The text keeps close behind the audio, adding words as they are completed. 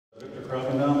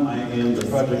Krabbendam. I am the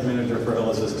project manager for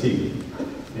LSST.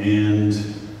 And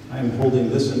I'm holding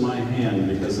this in my hand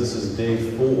because this is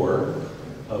day 4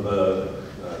 of a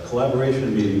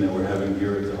collaboration meeting that we're having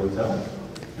here at the hotel.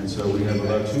 And so we have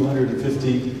about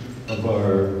 250 of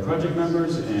our project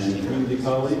members and community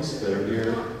colleagues that are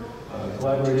here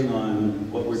collaborating on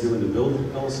what we're doing to build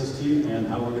LSST and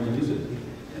how we're going to use it.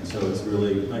 And so it's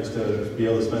really nice to be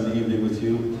able to spend the evening with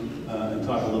you and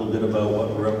talk a little bit about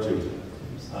what we're up to.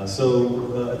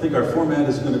 I think our format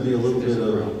is going to be a little bit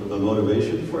of a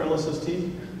motivation for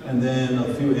LSST, and then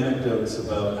a few anecdotes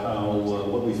about how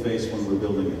what we face when we're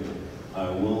building it.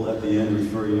 We'll at the end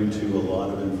refer you to a lot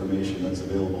of information that's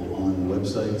available on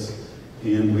websites,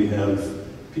 and we have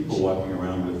people walking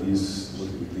around with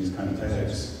these kind of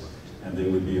tags, and they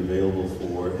would be available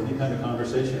for any kind of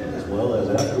conversation, as well as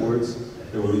afterwards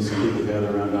there will be some people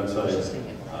gathered around outside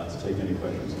to take any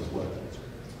questions as well.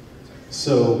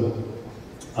 So,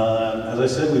 as I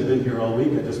said, we've been here all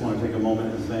week. I just want to take a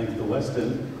moment and thank the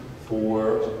Westin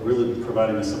for really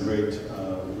providing us some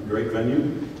great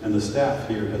venue, and the staff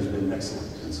here has been excellent.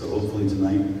 And so hopefully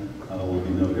tonight will be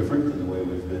no different than the way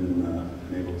we've been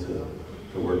able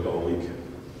to work all week.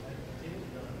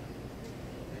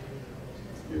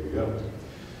 Here we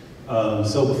go.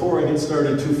 So before I get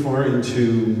started too far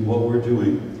into what we're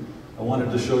doing, I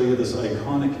wanted to show you this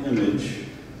iconic image,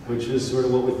 which is sort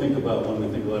of what we think about when we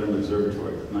think about an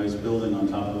observatory. A nice building on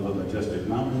top of a majestic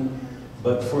mountain.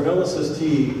 But for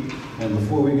LSST, and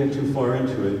before we get too far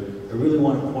into it, I really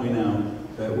want to point out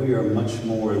that we are much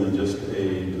more than just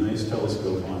a nice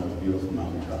telescope on a beautiful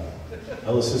mountaintop.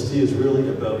 LSST is really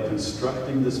about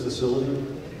constructing this facility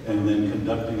and then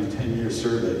conducting a 10-year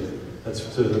survey.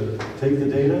 That's to take the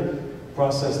data,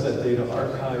 process that data,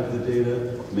 archive the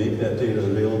data, make that data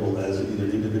available as either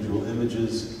individual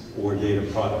images or data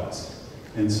products.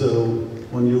 And so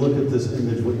when you look at this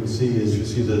image, what you see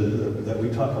is that we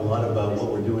talk a lot about what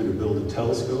we're doing to build a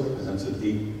telescope, and that's an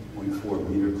 8.4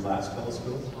 meter class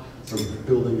telescope. We're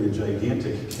building a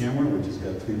gigantic camera, which has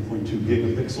got 3.2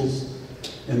 gigapixels.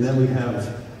 And then we have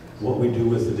what we do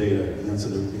with the data, and that's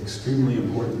an extremely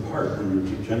important part. When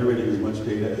you're generating as much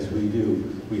data as we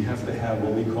do, we have to have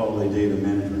what we call a data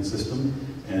management system,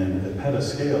 and a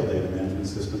petascale data management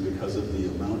system because of the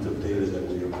amount of data that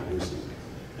we are producing.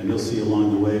 And you'll see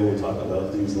along the way, we'll talk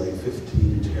about things like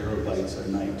 15 terabytes a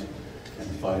night and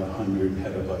 500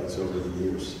 petabytes over the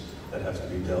years that have to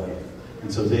be dealt with.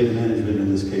 And so data management in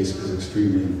this case is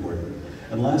extremely important.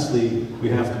 And lastly, we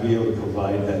have to be able to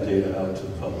provide that data out to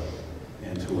the public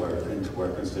and to our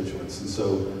constituents. And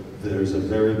so there's a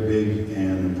very big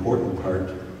and important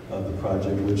part of the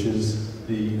project, which is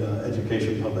the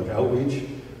education public outreach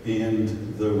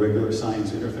and the regular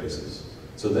science interfaces.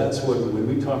 So that's what, when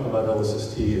we talk about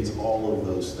LSST, it's all of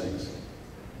those things.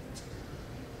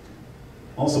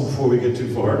 Also, before we get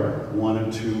too far, I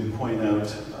wanted to point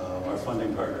out our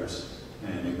funding partners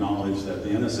and acknowledge that the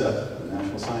NSF, the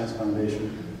National Science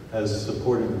Foundation, has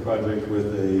supported the project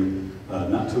with a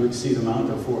not-to-exceed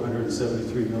amount of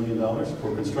 $473 million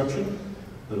for construction.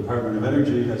 The Department of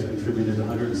Energy has contributed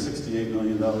 $168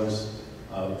 million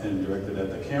and directed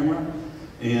at the camera.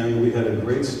 And we had a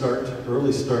great start,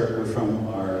 early start from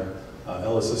our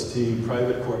LSST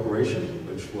private corporation,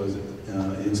 which was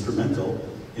instrumental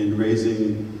in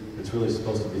raising, it's really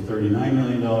supposed to be $39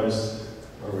 million,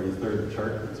 already third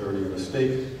chart, it's already a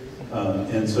mistake.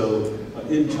 And so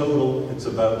in total, it's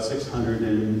about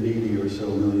 $680 or so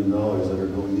million that are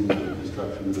going into the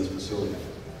construction of this facility.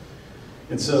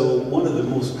 And so one of the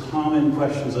most common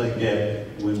questions I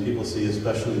get when people see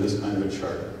especially this kind of a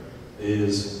chart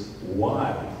is,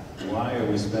 why? Why are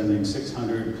we spending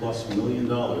 $600+ million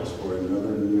for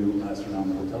another new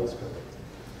astronomical telescope?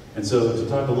 And so to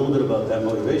talk a little bit about that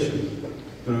motivation,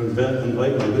 I'm going to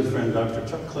invite my good friend Dr.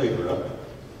 Chuck Claver up,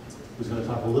 who's going to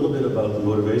talk a little bit about the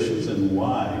motivations and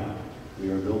why we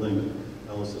are building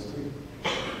LSST.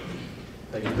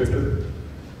 Thank you, Victor.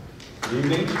 Good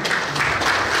evening.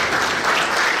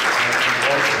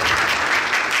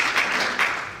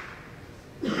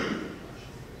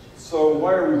 So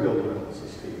why are we building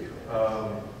LSST?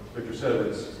 Victor said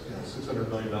it's $600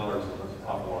 million is an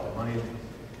awful lot of money.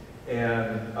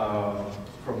 And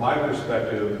from my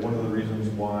perspective, one of the reasons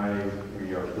why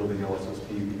we are building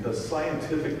LSST, because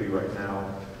scientifically right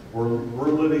now, we're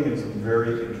living in some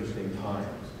very interesting times.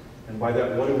 And by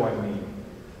that, what do I mean?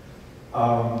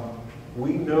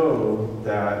 We know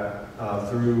that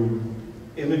through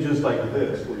images like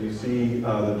this, where you see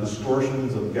the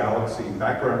distortions of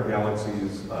background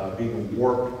galaxies being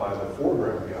warped by the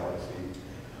foreground galaxy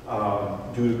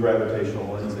due to gravitational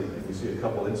lensing. And you see a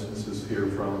couple instances here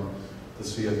from the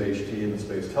CFHT and the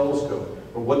Space Telescope.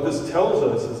 But what this tells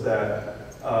us is that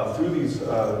through these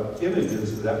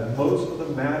images, that most of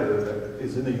the matter that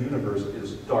is in the universe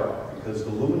is dark, because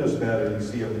the luminous matter you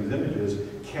see on these images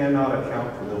cannot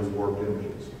account for those warped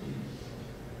images.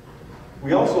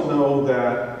 We also know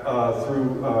that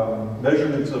through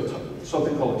measurements of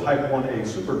something called a type 1a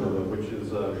supernova, which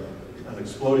is an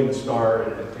exploding star,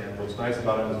 and what's nice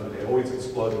about them is that they always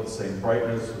explode at the same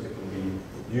brightness. It can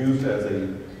be used as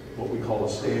what we call a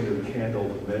standard candle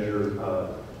to measure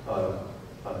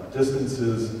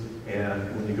distances,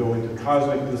 and when you go into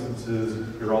cosmic distances,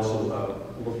 you're also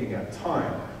looking at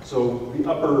time. So the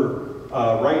upper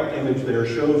right image there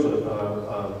shows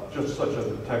just such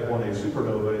a type 1a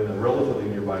supernova in a relatively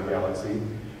nearby galaxy.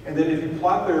 And then if you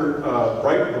plot the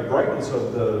brightness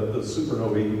of the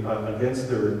supernovae against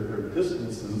their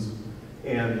distances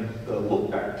and the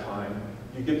look-back time,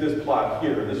 you get this plot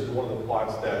here. This is one of the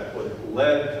plots that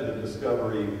led to the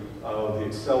discovery of the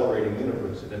accelerating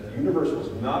universe. And if the universe was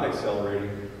not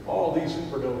accelerating, all these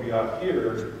supernovae out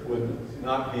here would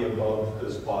not be above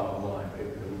this bottom line.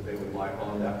 They would lie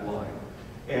on that line.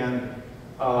 And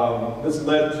this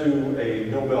led to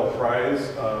a Nobel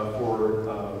Prize for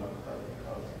a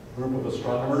group of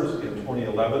astronomers in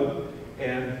 2011.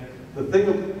 And the thing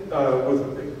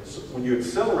when you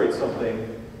accelerate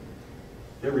something,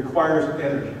 it requires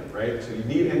energy, right? So you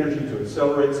need energy to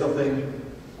accelerate something.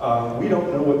 We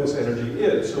don't know what this energy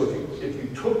is. So if you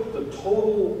took the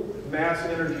total mass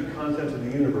and energy content of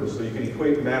the universe, so you can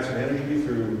equate mass and energy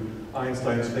through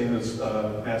Einstein's famous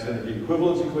mass energy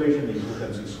equivalence equation, equals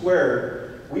mc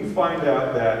squared, we find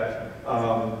out that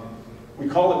we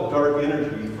call it dark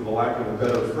energy for the lack of a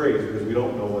better phrase, because we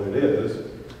don't know what it is.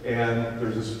 And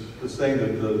there's this thing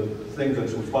that the thing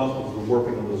that's responsible for the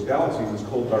warping of those galaxies is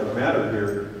cold dark matter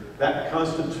here. That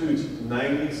constitutes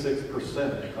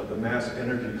 96% of the mass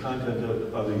energy content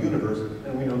of the universe,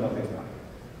 and we know nothing about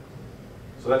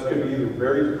it. So that's going to be either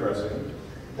very depressing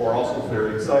or also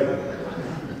very exciting.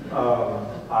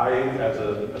 I, as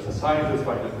a scientist,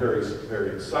 find it very,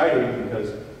 very exciting,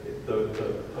 because the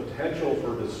potential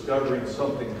for discovering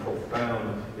something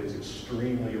profound is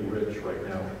extremely rich right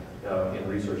now in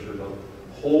research. There's a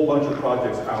whole bunch of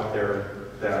projects out there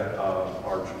that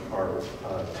are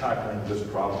tackling this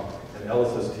problem, and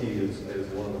LSST is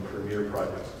one of the premier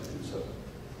projects to do so.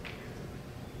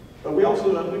 But we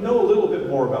also know a little bit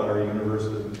more about our universe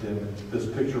than this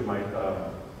picture might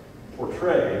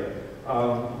portray.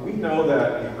 We know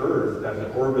that the Earth, as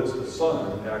it orbits the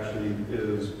sun, actually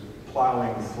is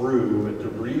plowing through a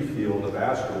debris field of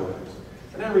asteroids.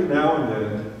 And every now and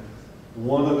then,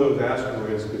 one of those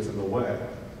asteroids gets in the way.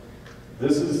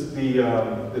 This is the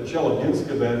Chelyabinsk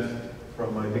event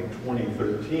from, I think,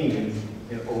 2013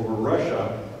 over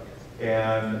Russia.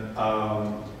 And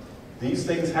these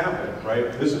things happen,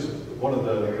 right? This is one of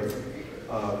the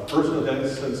first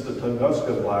events since the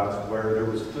Tunguska blast where there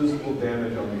was physical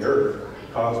damage on the Earth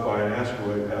caused by an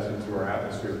asteroid passing through our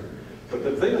atmosphere. But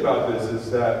the thing about this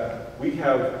is that we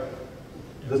have,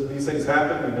 these things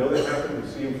happen, we know they happen, we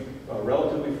see them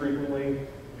relatively frequently,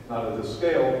 not at this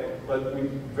scale, but we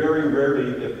very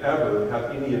rarely, if ever,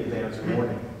 have any advance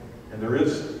warning. And there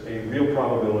is a real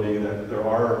probability that there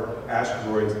are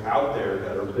asteroids out there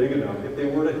that are big enough. If they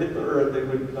were to hit the Earth, they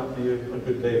would not be a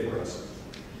good day for us.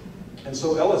 And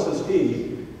so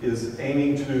LSST is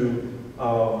aiming to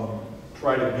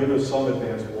try to give us some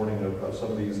advance warning of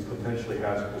some of these potentially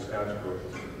hazardous asteroids.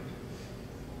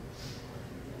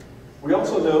 We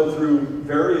also know through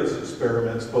various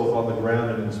experiments, both on the ground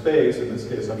and in space, in this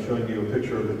case I'm showing you a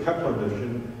picture of the Kepler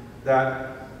mission,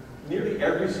 that nearly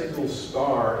every single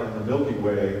star in the Milky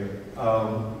Way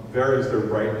varies their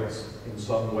brightness in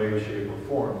some way, shape, or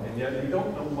form. And yet we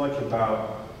don't know much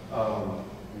about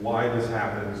why this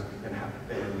happens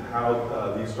and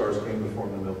how these stars came to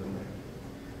form the Milky Way.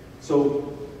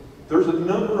 So there's a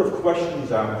number of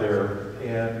questions out there,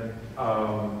 and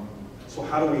so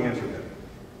how do we answer them?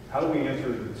 How do we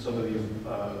answer some of these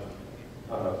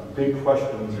big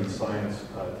questions in science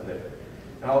today?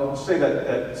 And I'll say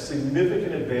that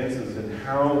significant advances in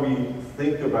how we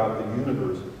think about the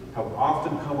universe have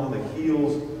often come on the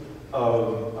heels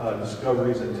of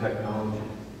discoveries in technology.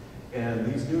 And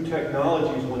these new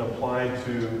technologies, when applied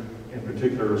to, in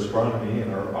particular, astronomy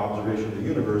and our observation of the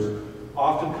universe,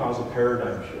 often cause a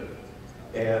paradigm shift.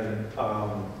 And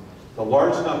the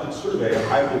Large Synoptic Survey,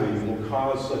 I believe, will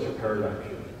cause such a paradigm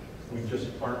shift. We just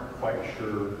aren't quite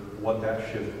sure what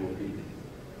that shift will be.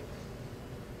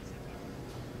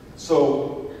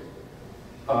 So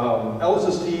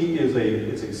LSST is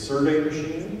a survey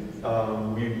machine.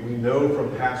 We know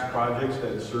from past projects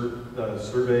that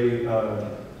survey,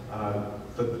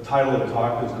 the title of the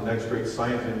talk is The Next Great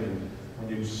Science Engine.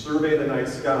 When you survey the night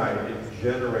sky, it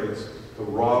generates the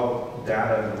raw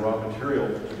data and the raw material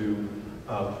to do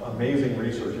amazing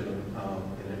research, and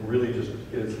it really just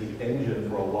is the engine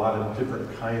for a lot of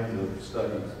different kinds of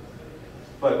studies.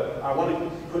 But I want to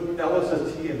put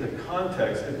LSST into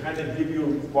context and kind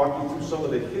of walk you through some of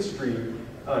the history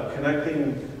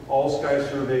connecting all sky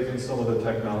surveys and some of the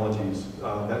technologies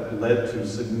that led to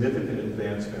significant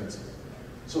advancements.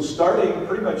 So starting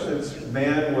pretty much since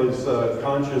man was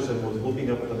conscious and was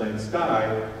looking up at the night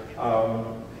sky,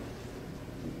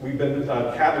 we've been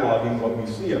cataloging what we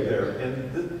see up there.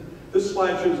 And this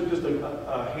slide shows just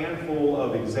a handful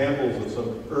of examples of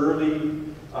some early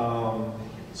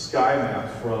sky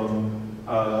maps from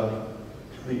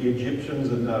the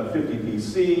Egyptians in 50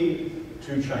 BC,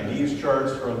 to Chinese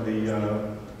charts from the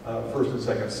 1st and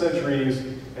 2nd centuries,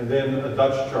 and then a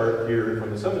Dutch chart here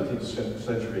from the 17th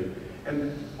century.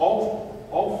 And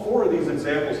all four of these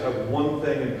examples have one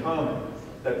thing in common,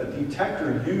 that the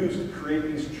detector used to create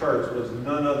these charts was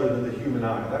none other than the human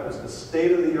eye. That was the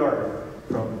state of the art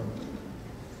from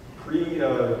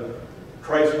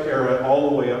pre-Christ era all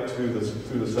the way up to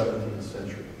through the 17th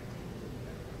century.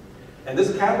 And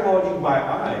this cataloging by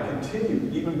eye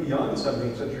continued even beyond the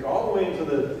 17th century, all the way into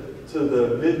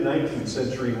the mid-19th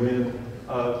century when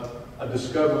a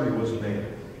discovery was made.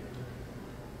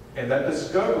 And that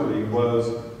discovery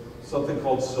was something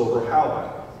called silver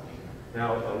halide.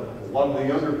 Now, a lot of the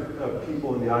younger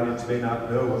people in the audience may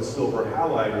not know what silver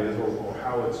halide is or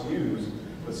how it's used,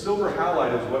 but silver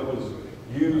halide is what was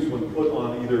used when put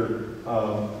on either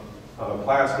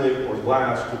plastic or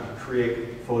glass to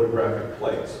create photographic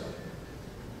plates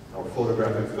or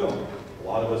photographic film. A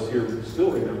lot of us here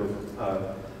still remember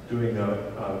doing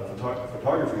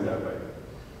photography that way.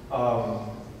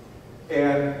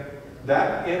 And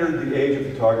that entered the age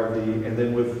of photography, and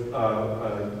then with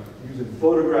using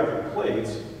photographic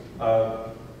plates,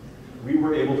 we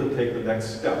were able to take the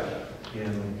next step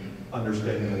in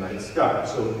understanding the night sky.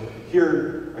 So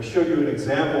here, I showed you an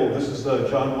example. This is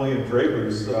John William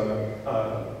Draper's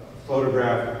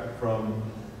photograph from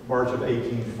March of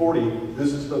 1840.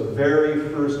 This is the very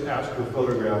first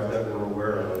astrophotograph that we're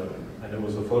aware of, and it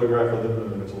was a photograph of the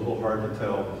moon. It's a little hard to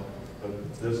tell, but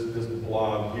this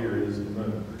blob here is the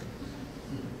moon.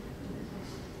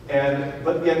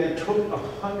 But yet it took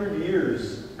 100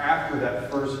 years after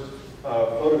that first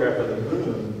photograph of the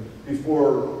moon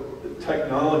before the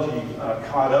technology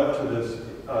caught up to this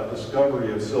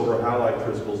discovery of silver halide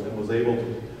crystals and was able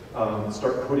to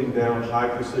start putting down high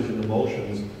precision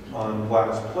emulsions on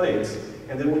glass plates.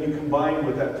 And then when you combine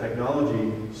with that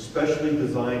technology, specially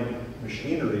designed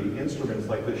machinery, instruments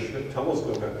like the Schmidt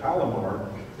telescope at Paloma,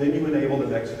 then you enable the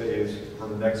next phase or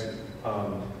the next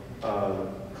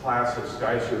class of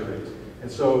sky surveys. And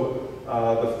so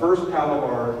the first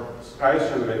Palomar sky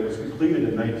survey was completed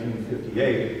in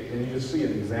 1958, and you just see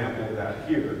an example of that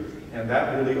here. And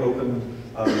that really opened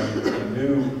a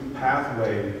new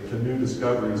pathway to new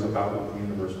discoveries about what the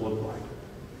universe looked like.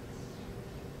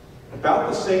 About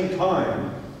the same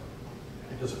time,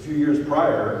 just a few years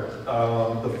prior,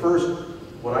 the first,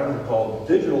 what I would call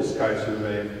digital sky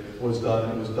survey was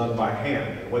done. It was done by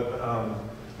hand. What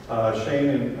Shane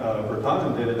and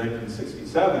Bertanen did in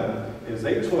 1967 is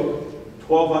they took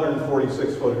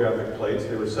 1,246 photographic plates.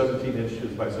 They were 17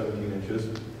 inches by 17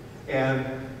 inches. And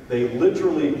they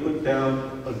literally put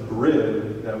down a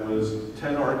grid that was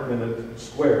 10 arc-minute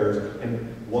squares.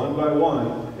 And one by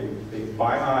one,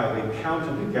 by eye, they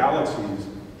counted the galaxies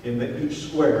in each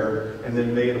square and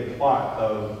then made a plot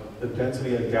of the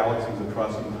density of galaxies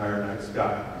across the entire night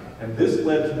sky. And this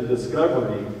led to the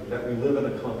discovery that we live in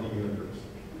a clumpy universe.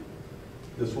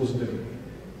 This was new.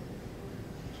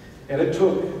 And it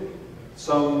took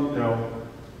some,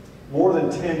 more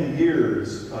than 10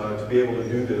 years to be able to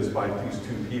do this by these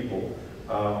two people.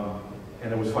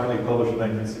 And it was finally published in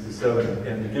 1967.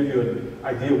 And to give you an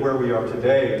idea of where we are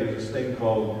today, there's this thing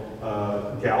called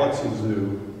Galaxy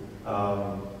Zoo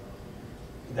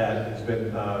that has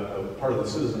been a part of the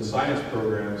citizen science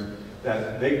programs,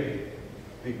 that the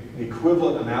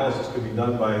equivalent analysis could be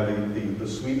done by the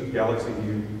suite of Galaxy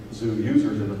Zoo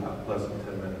users in about less than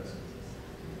 10 minutes.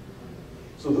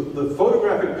 So the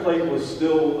photographic plate was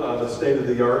still the state of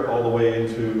the art all the way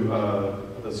into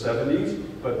the 70s,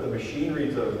 but the machinery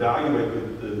to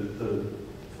evaluate the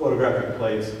photographic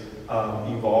plates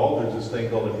evolved. There's this thing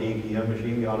called an APM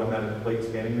machine, the automatic plate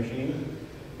scanning machine.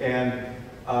 And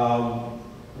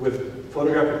with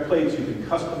photographic plates, you can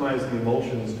customize the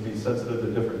emulsions to be sensitive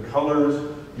to different colors,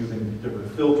 using different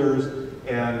filters.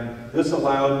 And this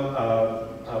allowed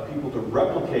people to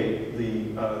replicate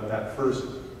that first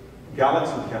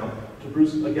galaxy count, to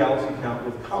produce a galaxy count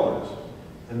with colors.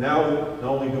 And now, not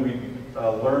only do we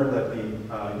learn that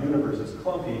the universe is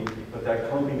clumpy, but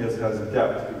that clumpiness has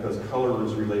depth because color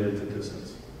is related to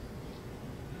distance.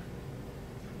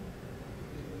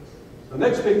 The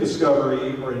next big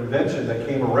discovery or invention that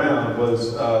came around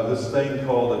was this thing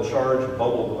called a charge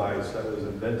bubble device that was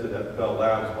invented at Bell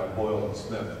Labs by Boyle and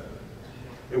Smith.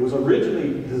 It was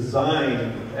originally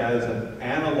designed as an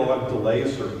analog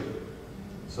delay circuit,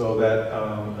 so that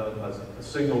a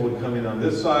signal would come in on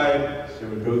this side, it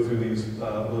would go through these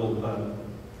little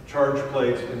charge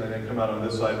plates, and then they'd come out on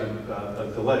this side,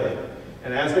 a delay.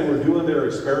 And as they were doing their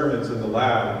experiments in the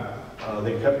lab,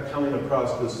 they kept coming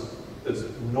across this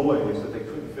noise that they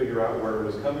couldn't figure out where it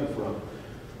was coming from.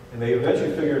 And they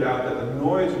eventually figured out that the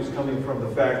noise was coming from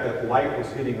the fact that light was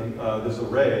hitting this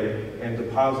array and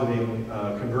depositing,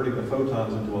 converting the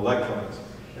photons into electrons.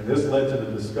 And this led to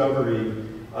the discovery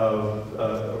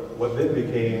of what then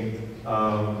became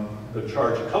the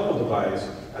charge couple device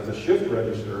as a shift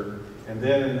register. And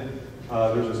then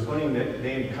there's this funny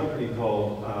named company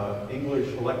called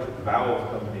English Electric Valve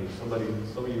Company. Some of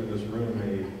you in this room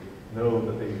may know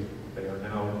that they are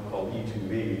now called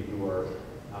E2V, who are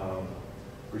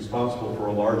responsible for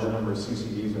a large number of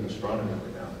CCDs in astronomy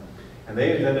right now. And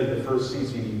they invented the first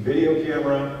CCD video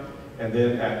camera, and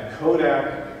then at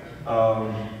Kodak,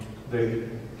 they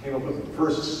came up with the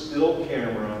first still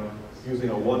camera using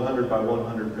a 100 by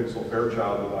 100 pixel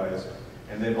Fairchild device.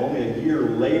 And then only a year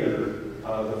later,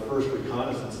 the first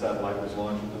reconnaissance satellite was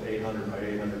launched with an 800 by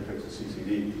 800 pixel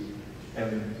CCD.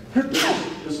 And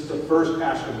this is the first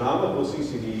astronomical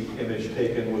CCD image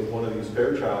taken with one of these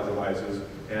Fairchild devices.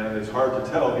 And it's hard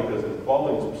to tell because the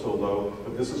quality is so low,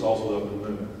 but this is also of the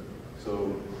moon.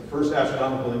 So the first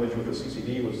astronomical image with a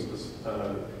CCD was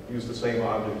used the same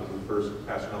object as the first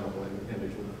astronomical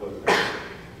image with a photograph.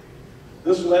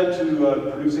 This led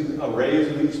to producing arrays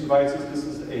of these devices. This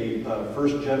is a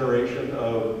first generation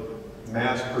of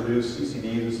mass-produced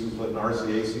CCD. This is an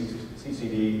RCA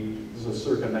CCD. This was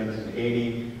circa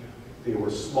 1980. They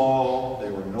were small, they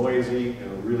were noisy, they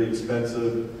were really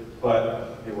expensive,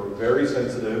 but they were very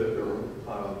sensitive. They were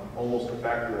almost a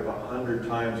factor of 100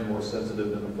 times more sensitive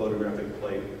than a photographic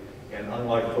plate. And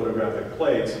unlike photographic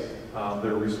plates,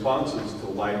 their responses to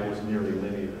light was nearly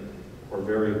linear, or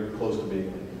very close to being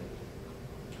linear.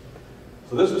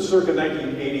 So this was circa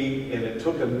 1980, and it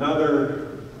took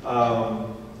another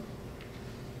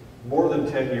more than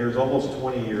 10 years, almost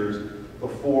 20 years,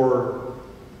 before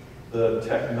the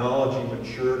technology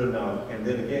matured enough. And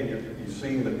then again, you're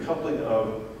seeing the coupling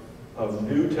of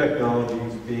new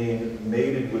technologies being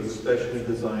mated with specially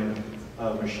designed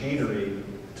machinery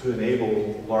to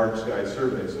enable large sky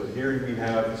surveys. So here we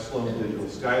have the Sloan Digital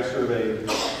Sky Survey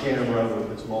camera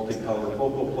with its multicolor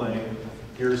focal plane.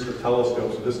 Here's the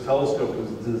telescope. So this telescope was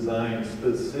designed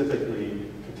specifically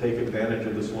to take advantage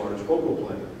of this large focal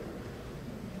plane.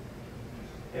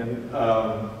 And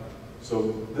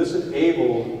so this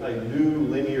enabled a new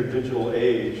linear digital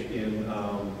age in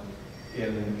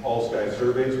all sky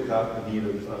surveys without the need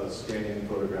of scanning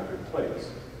photographic plates.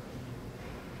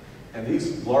 And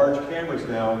these large cameras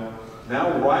now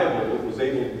rival what was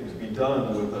able to be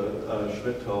done with a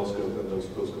Schmidt telescope and those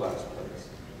glass plates.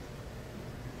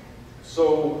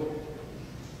 So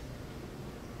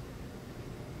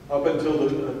up until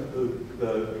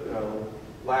the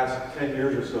last 10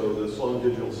 years or so, the Sloan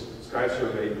Digital Sky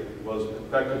Survey was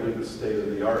effectively the state of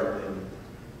the art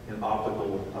in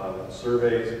optical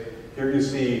surveys. Here you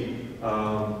see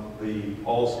the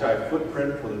all-sky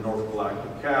footprint for the North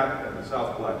Galactic Cap and the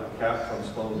South Galactic Cap from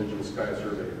Sloan Digital Sky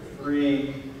Survey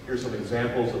 3. Here's some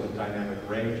examples of the dynamic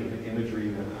range of the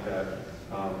imagery that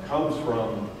comes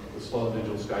from the Sloan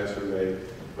Digital Sky Survey.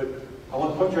 But I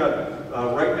want to point you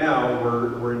out, right now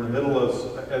we're in the middle of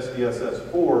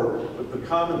SDSS-4, but the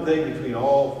common thing between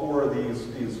all four of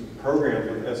these programs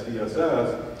with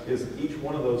SDSS is each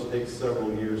one of those takes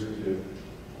several years to do.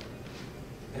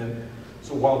 And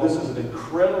so while this is an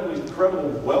incredible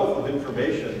wealth of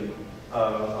information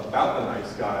about the night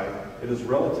sky, it is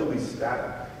relatively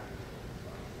static.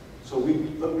 So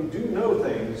but we do know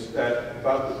things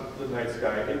about the night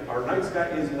sky. Our night sky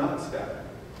is not static,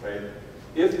 right?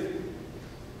 If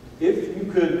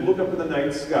you could look up in the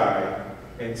night sky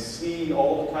and see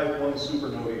all the type 1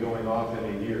 supernovae going off in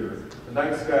a year, the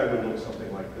night sky would look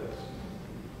something like this.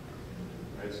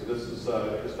 Right, so this is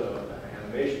just an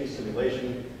animation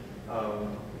simulation.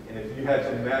 And if you had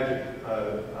some magic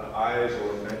eyes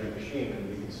or a magic machine and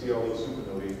you could see all those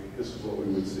supernovae, this is what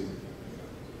we would see.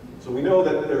 So we know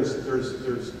that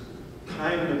there's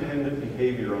time-dependent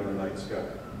behavior on the night sky.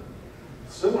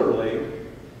 Similarly,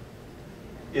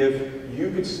 if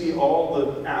you could see all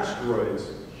the asteroids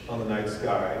on the night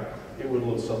sky, it would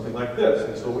look something like this.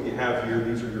 And so what you have here,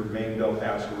 these are your main belt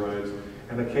asteroids,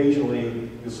 and occasionally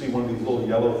you'll see one of these little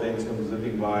yellow things come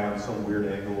zipping by on some weird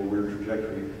angle, weird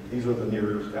trajectory. These are the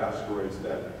nearest asteroids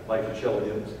that, like the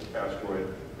Chile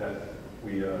asteroid, that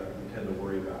we tend to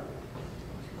worry about.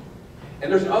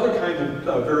 And there's other kinds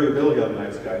of variability on the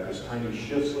night sky. There's tiny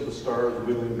shifts of the stars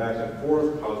wiggling back and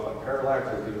forth, caused by parallax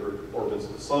as the Earth orbits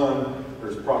the sun.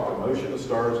 There's proper motion of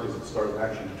stars, because the stars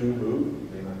actually do move. You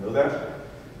may not know that.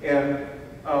 And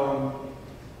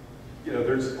you know,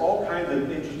 there's all kinds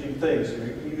of interesting things.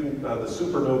 Even the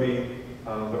supernovae,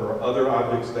 there are other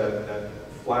objects that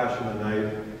flash in the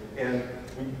night, and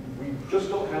we just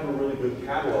don't have a really good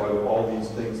catalog of all these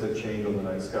things that change on the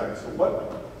night sky. So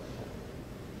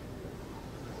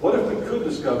what if we could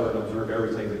discover and observe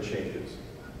everything that changes?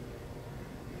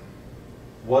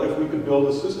 What if we could build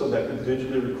a system that could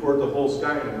digitally record the whole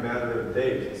sky in a matter of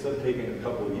days? Instead of taking a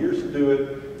couple of years to do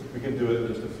it, we can do it in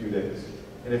just a few days.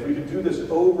 And if we could do this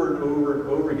over and over and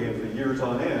over again for years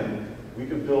on end, we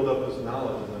could build up this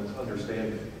knowledge and this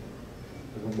understanding.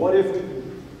 And what if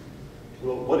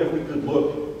we could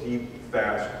look deep,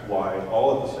 fast, wide,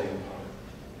 all at the same time?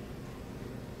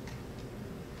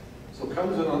 So it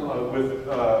comes in with,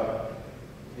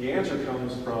 the answer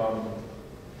comes from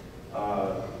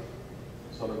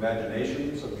some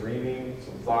imagination, some dreaming,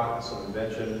 some thought, some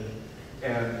invention.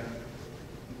 And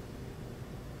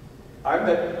I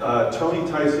met Tony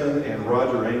Tyson and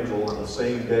Roger Angel on the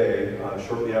same day,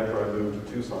 shortly after I moved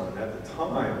to Tucson. And at the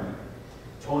time,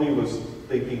 Tony was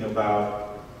thinking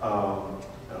about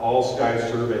an all-sky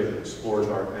survey to explore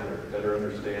dark matter, to better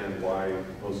understand why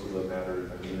most of the matter in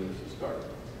the universe is dark.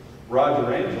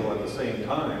 Roger Angel, at the same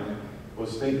time,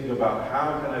 was thinking about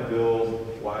how can I build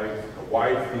a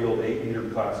wide field 8-meter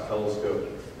class telescope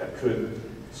that could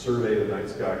survey the night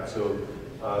sky. So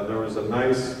there was a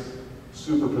nice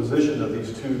superposition of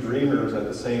these two dreamers at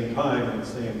the same time in the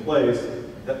same place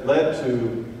that led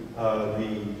to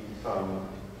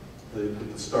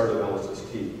the start of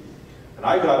LSST. And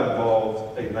I got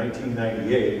involved in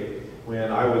 1998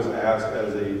 when I was asked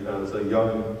as a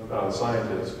young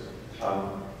scientist,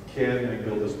 can we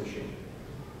build this machine?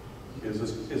 Is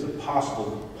it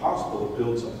possible to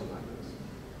build something like this?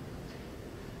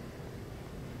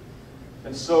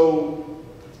 And so,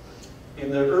 in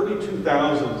the early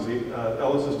 2000s, the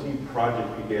LSST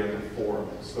project began to form.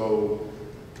 So,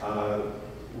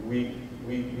 we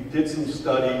did some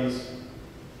studies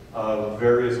of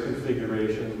various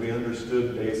configurations. We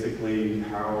understood basically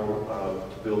how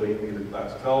to build 8-meter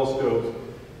class telescopes.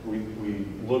 We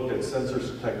looked at sensor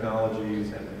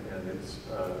technologies, and it's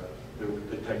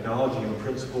the technology in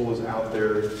principle was out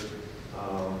there.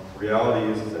 Reality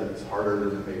is that it's harder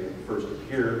than it may first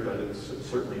appear, but it's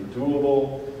certainly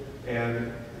doable.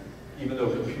 And even though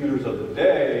computers of the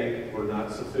day were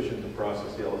not sufficient to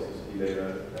process the LSST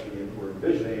data that we were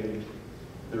envisioning,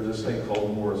 there's this thing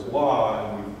called Moore's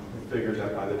Law, and we figured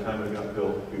that by the time it got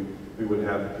built, we would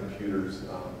have the computers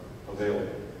available.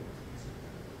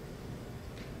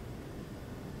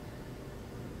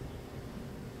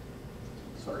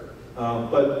 Sorry.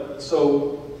 But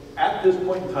so at this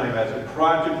point in time, as the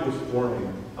project was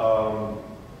forming,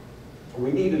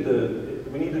 we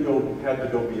had to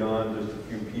go beyond just a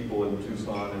few people in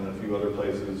Tucson and a few other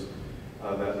places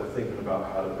that were thinking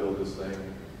about how to build this thing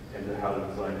and how to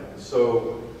design it.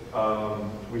 So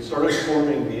we started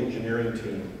forming the engineering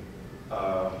team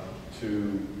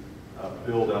to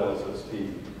build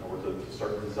LSST, or to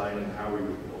start designing how we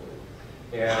would build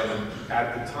it. And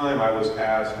at the time, I was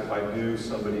asked if I knew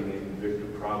somebody named Victor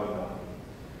Krabbendam,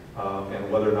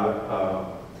 and whether or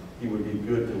not he would be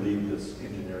good to lead this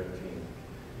engineering team.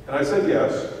 And I said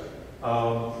yes,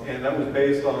 and that was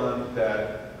based on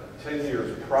that 10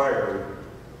 years prior,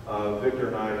 Victor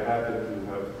and I happened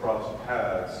to have crossed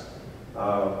paths.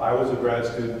 I was a grad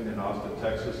student in Austin,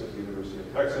 Texas, at the University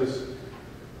of Texas.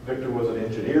 Victor was an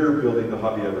engineer building the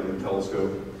Hobby Avenue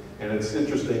telescope. And it's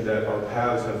interesting that our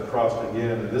paths have crossed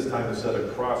again, and this time instead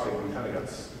of crossing, we kind of got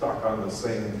stuck on the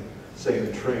same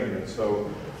train. And so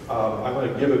I'm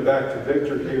going to give it back to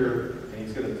Victor here, and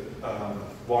he's going to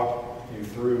walk you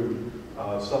through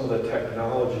some of the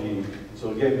technology.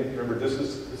 So again, remember, this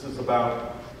is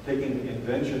about taking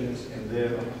inventions and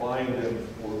then applying them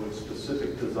for a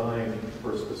specific design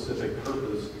for a specific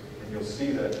purpose. And you'll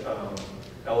see that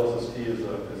LSST is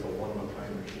a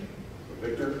one-of-a-kind machine. So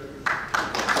Victor.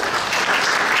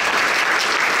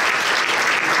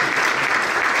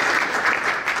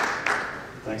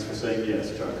 Thanks for saying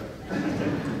yes, Chuck.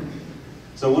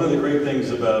 So one of the great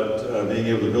things about being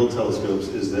able to build telescopes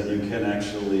is that you can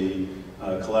actually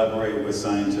collaborate with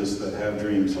scientists that have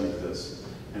dreams like this.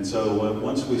 And so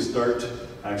once we start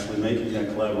actually making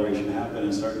that collaboration happen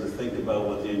and starting to think about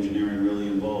what the engineering really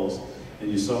involves.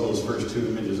 And you saw those first two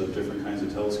images of different kinds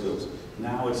of telescopes.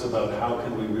 Now it's about how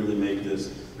can we really make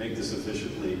this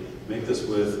efficiently, make this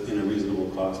in a reasonable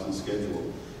cost and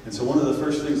schedule. And so one of the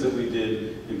first things that we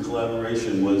did in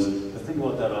collaboration was to think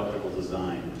about that optical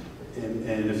design.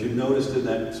 And if you noticed in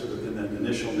that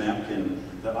initial napkin,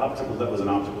 that was an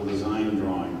optical design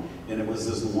drawing. And it was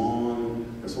this long,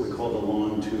 that's what we call the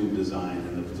long tube design.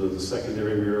 And the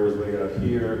secondary mirror was way out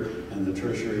here, and the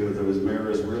tertiary, where there was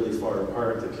mirrors really far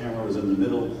apart, the camera was in the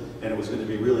middle, and it was going to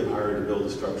be really hard to build a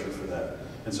structure for that.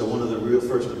 And so one of the real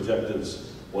first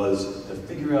objectives was to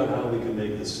figure out how we can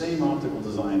make the same optical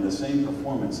design, the same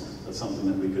performance, of something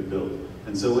that we could build.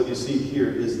 And so what you see here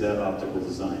is that optical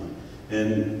design.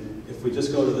 And if we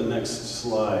just go to the next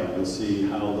slide, you'll see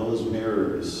how those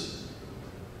mirrors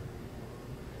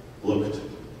looked.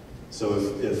 So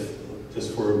if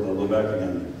I'll go back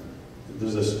again.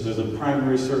 There's a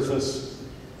primary surface.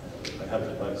 I have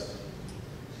the device.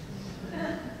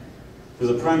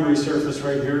 There's a primary surface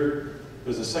right here.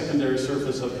 There's a secondary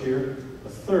surface up here, a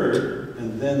third,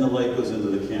 and then the light goes into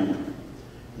the camera.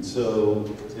 And so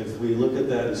if we look at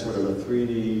that in sort of a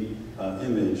 3D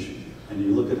image, and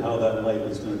you look at how that light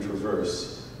was going to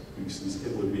traverse,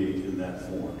 it would be in that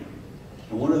form.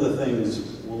 And one of the things,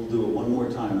 we'll do it one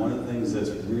more time, one of the things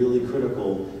that's really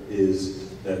critical is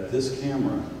that this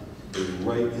camera is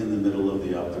right in the middle of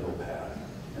the optical path.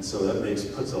 And so that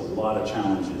puts a lot of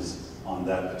challenges on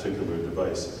that particular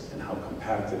device and how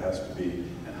compact it has to be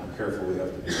and how careful we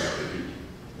have to be about it.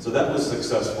 So that was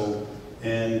successful.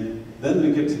 And then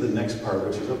we get to the next part,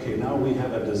 which is, okay, now we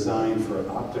have a design for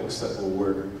optics that will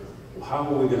work. How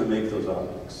are we going to make those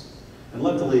optics? And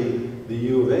luckily, the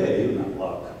U of A, not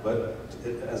luck, but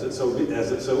as it so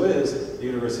is, the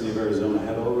University of Arizona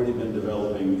had already been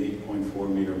developing 8.4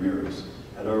 meter mirrors,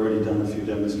 had already done a few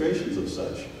demonstrations of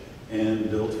such, and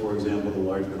built, for example, the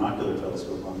Large Binocular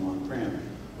Telescope on Mont Graham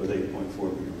with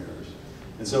 8.4 meter mirrors.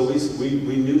 And so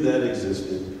we knew that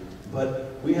existed, but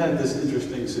we had this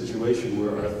interesting situation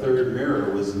where our third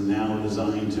mirror was now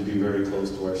designed to be very close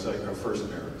to our first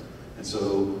mirror. And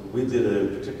so we did a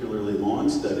particularly long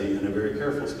study and a very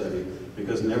careful study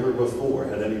because never before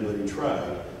had anybody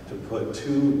tried to put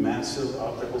two massive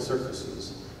optical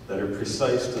surfaces that are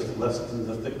precise to less than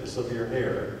the thickness of your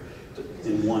hair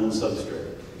in one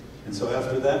substrate. And so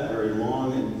after that very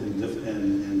long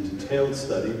and detailed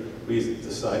study, we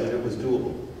decided it was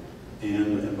doable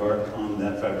and embarked on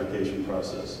that fabrication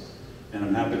process. And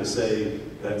I'm happy to say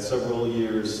that several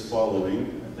years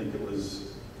following, I think it was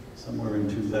somewhere in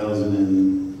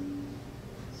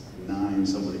 2009,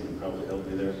 somebody can probably help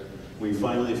me there, we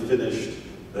finally finished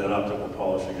that optical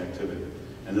polishing activity.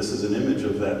 And this is an image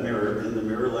of that mirror in the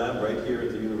mirror lab right here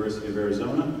at the University of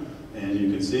Arizona. And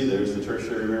you can see there's the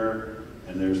tertiary mirror,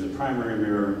 and there's the primary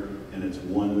mirror, and it's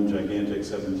one gigantic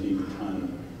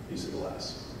 17-ton piece of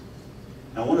glass.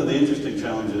 Now, one of the interesting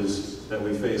challenges that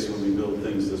we face when we build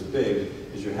things this big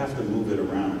is you have to move it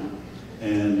around.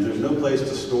 And there's no place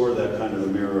to store that kind of a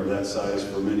mirror of that size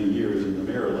for many years in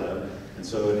the mirror lab, and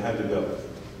so it had to go.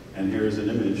 And here's an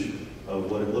image of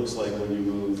what it looks like when you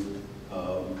move.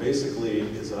 Basically,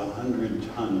 it's 100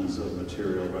 tons of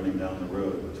material running down the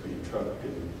road between truck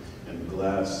and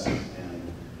glass and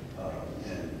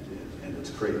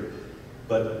its crate.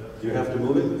 But you have to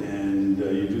move it, and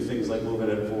you do things like move it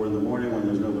at 4 in the morning when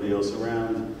there's nobody else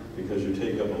around because you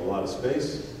take up a lot of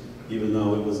space. Even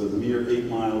though it was a mere 8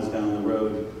 miles down the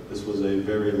road, this was a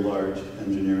very large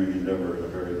engineering endeavor and a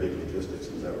very big logistics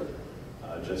endeavor,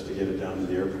 just to get it down to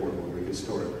the airport where we could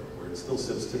store it, where it still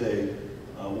sits today,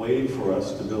 waiting for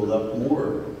us to build up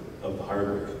more of the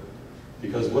hardware.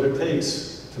 Because what it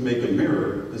takes to make a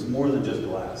mirror is more than just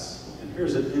glass. And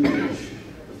here's an image.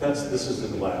 This is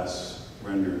the glass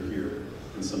rendered here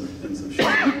in some shading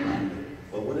around it.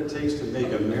 But what it takes to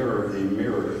make a mirror and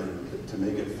to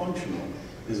make it functional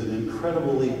is an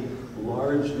incredibly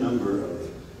large number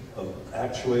of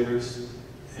actuators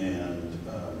and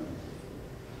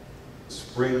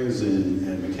springs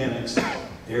and mechanics,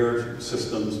 air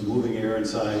systems, moving air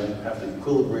inside, have to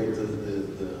equilibrate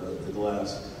the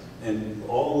glass. And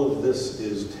all of this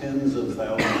is tens of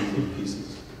thousands of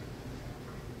pieces.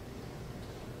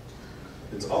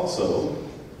 It's also,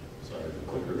 sorry, the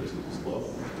clicker is slow,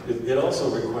 it also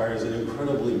requires an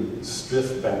incredibly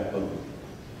stiff backbone.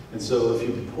 And so if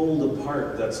you pulled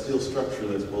apart that steel structure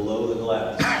that's below the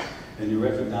glass, and you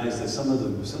recognize that some of the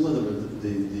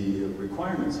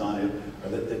requirements on it are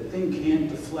that the thing can't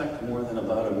deflect more than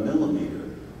about 1 millimeter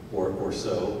or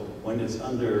so when it's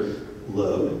under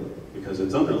load, because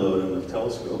it's under load in the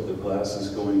telescope, the glass is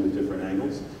going to different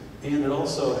angles, And it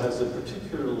also has a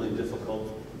particularly difficult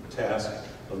task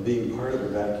of being part of a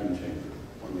vacuum chamber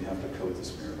when we have to coat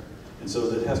this mirror. And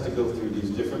so it has to go through these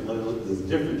different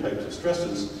types of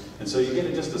stresses, and so you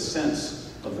get just a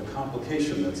sense of the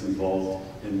complication that's involved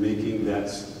in making that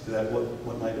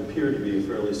what might appear to be a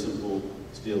fairly simple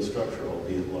steel structure,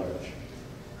 albeit large.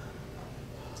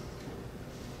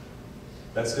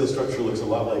 That steel structure looks a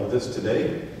lot like this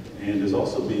today, and is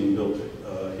also being built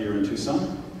here in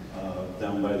Tucson,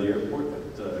 down by the airport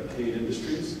at Cade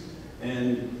Industries.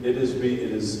 And has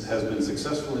been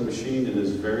successfully machined and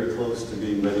is very close to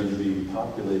being ready to be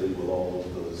populated with all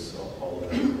of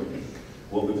that equipment.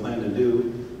 What we plan to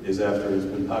do is, after it's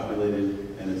been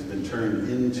populated and it's been turned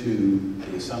into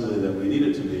the assembly that we need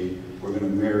it to be, we're going to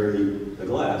marry the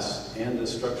glass and the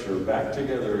structure back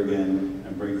together again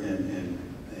and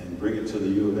bring it to the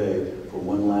U of A for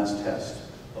one last test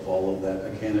of all of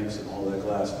that mechanics and all that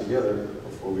glass together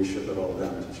before we ship it all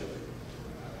down to Chile.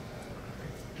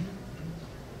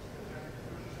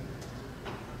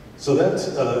 So that's,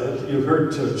 you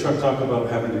heard Chuck talk about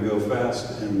having to go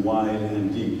fast and wide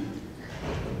and deep.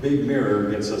 A big mirror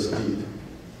gets us deep.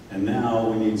 And now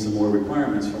we need some more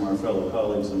requirements from our fellow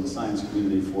colleagues in the science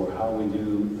community for how we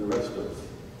do the rest of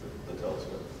the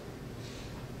telescope.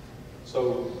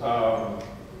 So,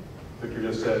 Victor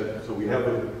just said, so we have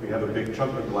a big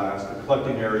chunk of glass. The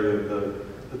collecting area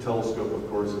of the telescope, of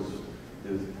course,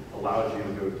 allows you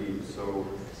to go deep. So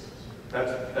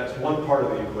that's one part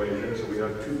of the equation. So we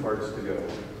have two parts to go.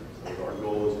 So our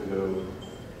goal is to go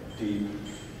deep,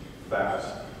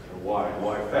 fast, and wide.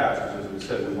 Why fast? Because, as we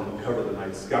said, we want to cover the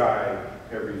night sky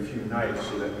every few nights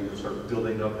so that we can start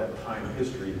building up that time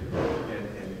history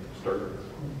and start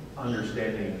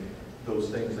understanding those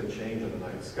things that change in the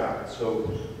night sky. So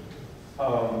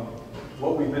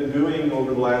what we've been doing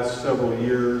over the last several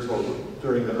years, or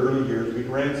during the early years, we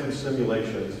ran some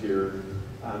simulations here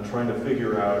trying to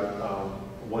figure out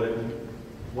what is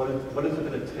it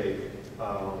going to take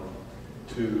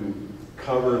to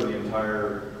cover the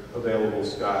entire available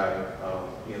sky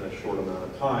in a short amount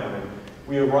of time. And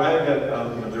we arrived at,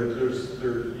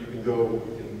 you can go,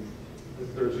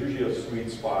 there's usually a sweet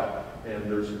spot,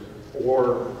 and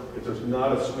or if there's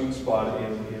not a sweet spot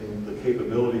in the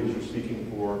capabilities you're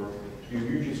speaking for, you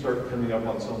usually start coming up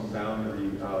on some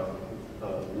boundary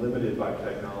limited by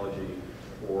technology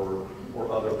or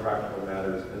other practical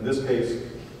matters. In this case,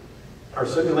 our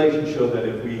simulation showed that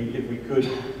if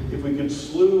we could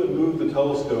slew and move the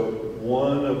telescope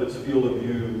one of its field of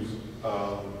views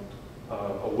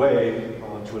away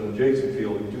to an adjacent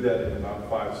field, and do that in about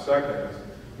 5 seconds,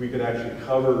 we could actually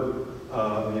cover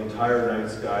the entire night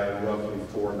sky in roughly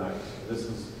 4 nights. This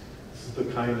is the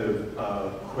kind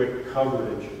of quick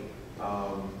coverage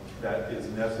that is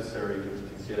necessary to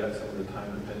get at some of the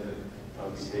time-dependent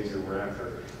behavior we're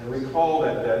after. And recall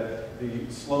that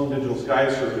the Sloan Digital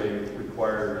Sky Survey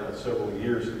required several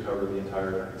years to cover the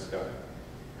entire night sky.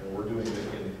 And we're doing it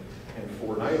in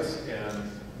 4 nights,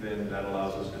 and then that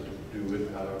allows us to do it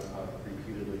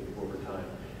repeatedly over time.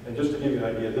 And just to give you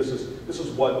an idea, this is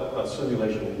what a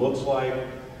simulation looks like.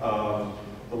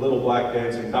 The little black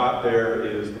dancing dot there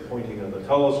is the pointing of the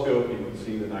telescope. You can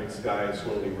see the night sky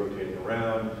slowly rotating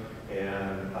around,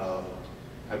 and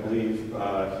I believe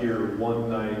here one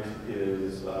night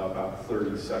is about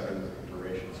 30 seconds in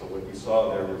duration. So what you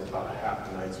saw there was about a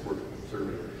half a night's worth of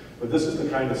observing. But this is the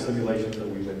kind of simulations that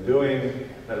we've been doing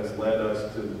that has led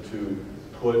us to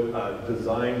put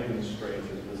design constraints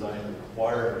and design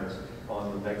requirements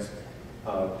on the next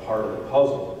part of the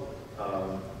puzzle.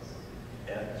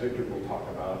 And Victor will talk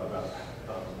about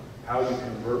how you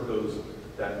convert those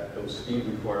speed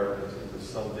requirements into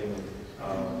something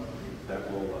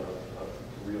that will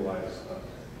realize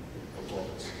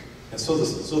performance. And so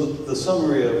the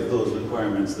summary of those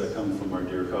requirements that come from our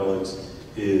dear colleagues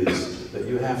is that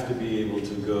you have to be able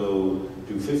to go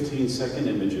do 15-second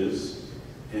images,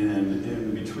 and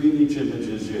in between each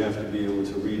images you have to be able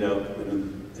to read out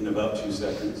in about 2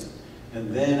 seconds.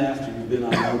 And then after you've been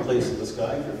on one place in the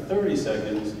sky for 30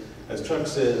 seconds, as Chuck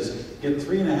says, get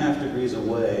 3.5 degrees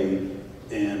away,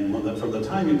 and from the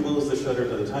time you close the shutter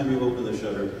to the time you open the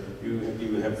shutter,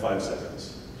 you have 5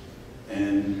 seconds.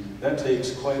 And that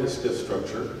takes quite a stiff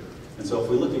structure. And so if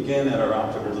we look again at our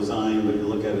optical design, but you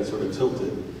look at it sort of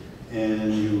tilted,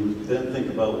 and you then think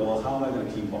about, well, how am I going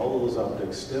to keep all of those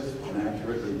optics stiff and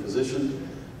accurately positioned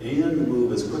and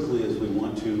move as quickly as we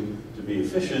want to be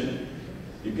efficient?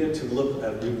 You get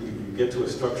to a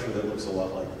structure that looks a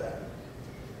lot like that.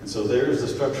 And so there's the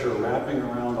structure wrapping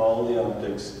around all the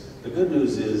optics. The good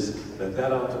news is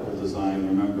that optical design,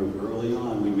 remember early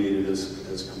on we made it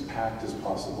as compact as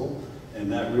possible.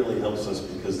 And that really helps us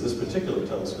because this particular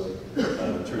telescope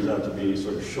turns out to be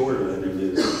sort of shorter than it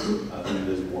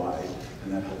is wide,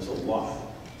 and that helps a lot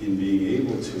in being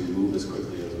able to move as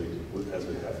quickly as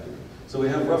we have to. So we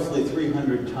have roughly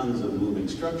 300 tons of moving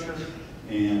structure,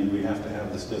 and we have to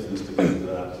have the stiffness to keep it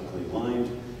optically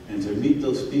aligned. And to meet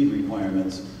those speed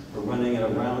requirements, we're running at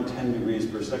around 10 degrees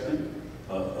per second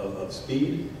of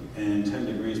speed and 10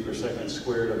 degrees per second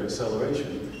squared of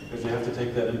acceleration, because you have to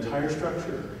take that entire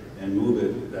structure and move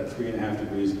it at 3.5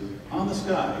 degrees on the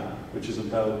sky, which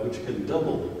can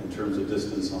double in terms of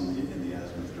distance in the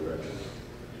azimuth direction.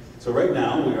 So right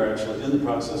now, we are actually in the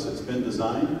process. It's been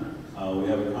designed. We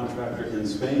have a contractor in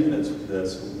Spain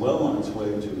that's well on its way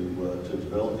to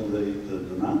developing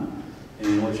the mount.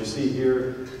 And what you see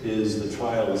here is the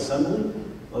trial assembly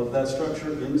of that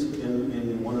structure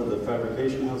in one of the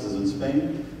fabrication houses in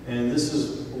Spain. And this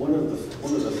is one of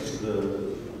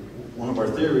our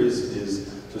theories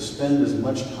is to spend as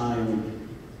much time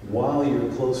while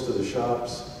you're close to the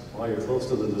shops, while you're close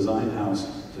to the design house,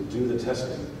 to do the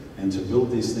testing and to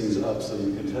build these things up so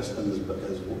you can test them as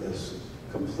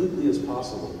completely as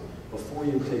possible before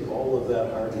you take all of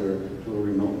that hardware to a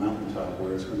remote mountaintop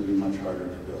where it's going to be much harder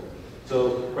to build.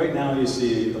 So right now you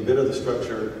see a bit of the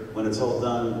structure. When it's all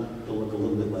done, it'll look a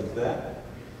little bit like that.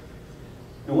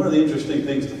 And one of the interesting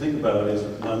things to think about is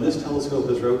when this telescope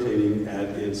is rotating at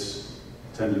its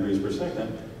 10 degrees per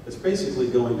second, it's basically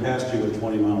going past you at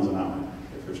 20 miles an hour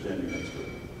if you're standing next to it.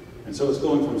 And so it's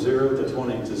going from 0 to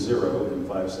 20 to 0 in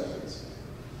 5 seconds.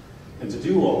 And to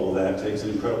do all of that takes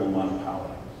an incredible amount of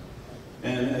power.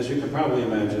 And as you can probably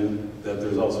imagine, that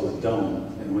there's also a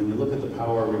dome. And when you look at the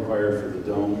power required for the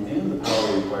dome and the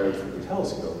power required for the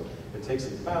telescope, it takes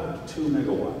about 2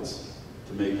 megawatts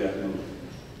to make that move.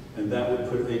 And that would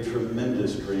put a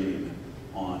tremendous drain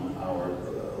on our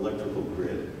electrical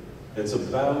grid. It's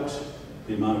about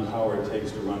the amount of power it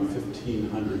takes to run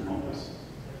 1,500 homes.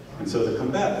 And so to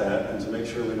combat that, and to make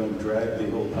sure we don't drag the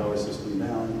whole power system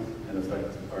down and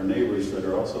affect our neighbors that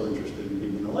are also interested in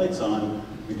keeping the lights on,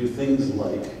 we do things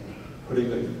like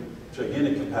putting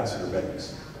gigantic capacitor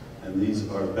banks. And these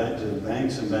are banks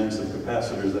and banks of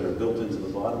capacitors that are built into the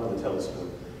bottom of the telescope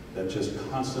that just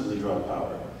constantly draw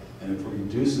power. And it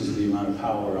reduces the amount of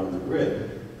power on the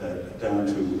grid down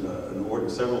to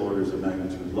several orders of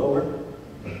magnitude lower.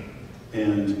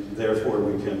 And therefore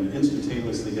we can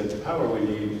instantaneously get the power we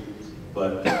need,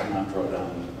 but not draw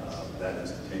down that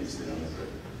instantaneously on the grid.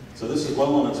 So this is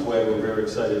well on its way. We're very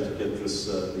excited to get this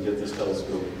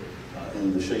telescope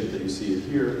in the shape that you see it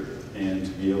here, and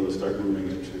to be able to start moving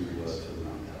it to the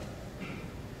mountaintop.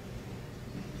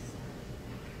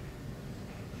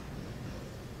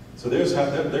 So there's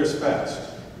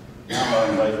fast. Now I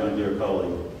invite my dear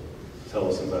colleague to tell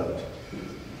us about it.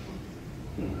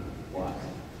 Why?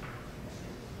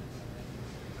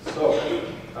 So,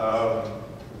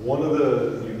 one of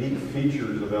the unique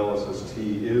features of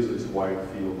LSST is its wide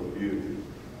field of view,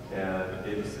 and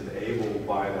it's enabled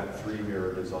by that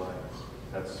 3-mirror design.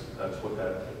 That's what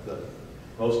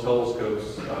most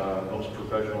telescopes, most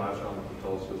professional astronomical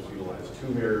telescopes utilize 2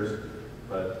 mirrors,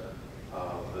 but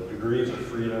the degrees of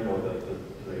freedom or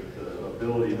the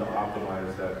ability to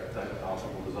optimize that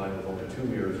optical design with only 2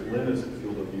 mirrors limits the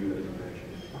field of view that you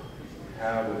actually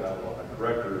have without a lot of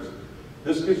correctors.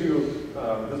 This gives you,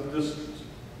 this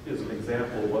is an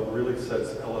example of what really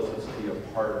sets LSST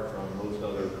apart from most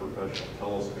other professional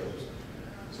telescopes.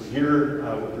 So here,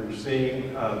 what you're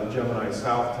seeing, the Gemini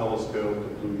South telescope,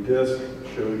 the blue disk,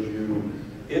 shows you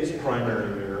its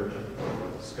primary mirror,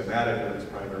 the schematic of its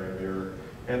primary mirror,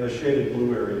 and the shaded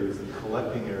blue area is the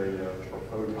collecting area for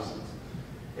photons.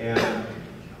 And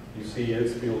you see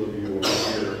its field of view over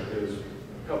here is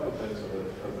a couple things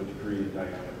of a degree in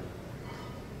diameter.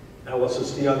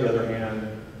 LSST, on the other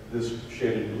hand, this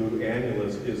shaded blue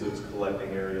annulus is its collecting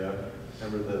area.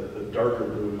 Remember, the darker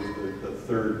blue is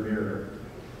the 3rd mirror.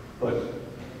 But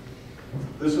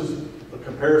this is a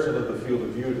comparison of the field of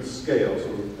view to scale. So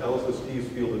LSST's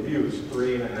field of view is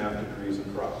 3.5 degrees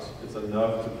across. It's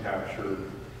enough to capture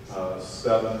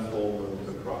 7 full moons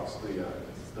across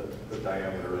the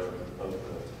diameter of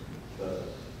the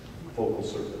focal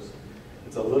surface.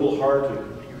 It's a little hard to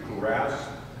grasp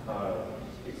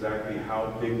exactly how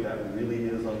big that really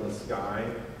is on the sky.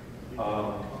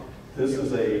 This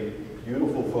is a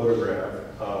beautiful photograph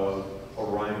of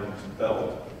Orion's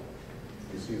belt.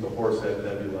 You see the Horsehead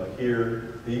Nebula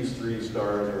here. These 3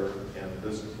 stars and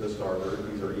this star,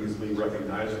 these are easily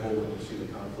recognizable when you see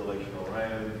the constellation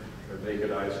Orion. They're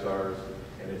naked eye stars.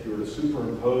 And if you were to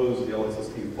superimpose the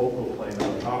LSST focal plane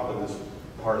on top of this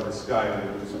part of the sky, it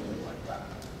would look something like that.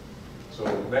 So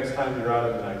next time you're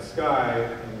out in the night sky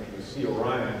and you see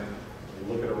Orion,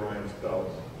 you look at Orion's belt,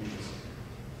 you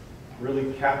can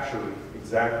really capture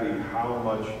exactly how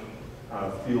much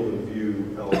field of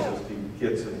view LSST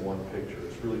gets in one picture.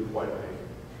 It's really quite amazing.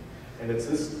 And it's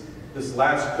this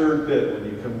last third bit, when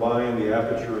you combine the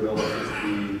aperture of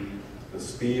LSST, the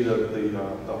speed of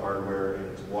the hardware, and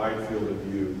its wide field of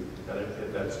view,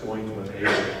 that's going to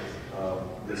enable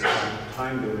this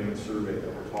time-domain survey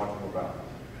that we're talking about.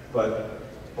 But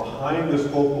behind this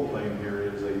focal plane here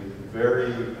is a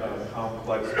very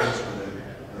complex instrument,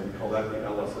 and we call that the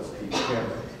LSST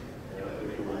camera. And I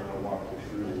think we're going to walk you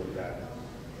through with that.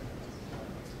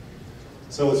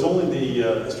 So it's only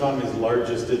the astronomy's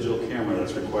largest digital camera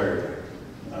that's required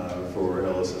for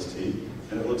LSST.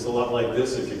 And it looks a lot like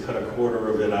this. If you cut a quarter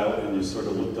of it out and you sort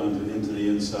of looked into the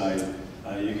inside,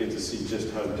 you get to see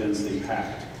just how densely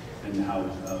packed and how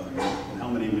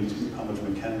much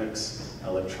mechanics,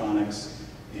 electronics,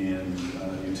 and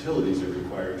utilities are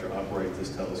required to operate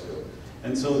this telescope.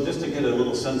 And so just to get a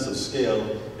little sense of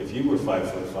scale, if you were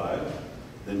 5'5",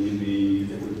 then you'd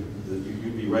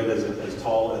be right as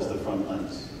tall as the front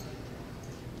lens.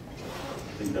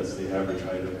 I think that's the average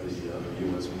height of the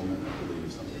U.S. woman, I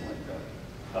believe, something like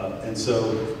that. And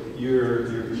so you're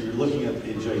looking at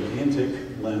a gigantic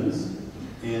lens,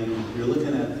 and you're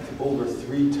looking at over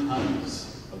 3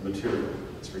 tons of material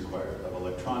that's required, of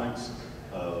electronics,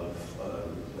 of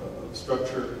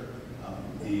structure,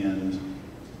 and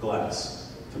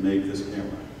glass to make this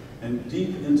camera. And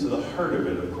deep into the heart of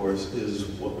it, of course, is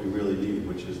what we really need,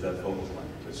 which is that focal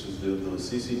plane, which is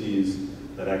those CCDs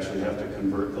that actually have to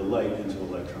convert the light into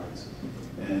electrons.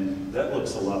 And that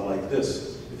looks a lot like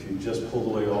this if you just pulled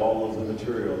away all of the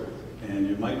material. And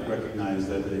you might recognize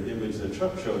that the image that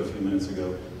Chuck showed a few minutes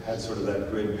ago had sort of that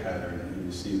grid pattern, and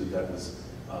you see that was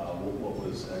what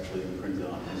was actually imprinted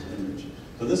on his image.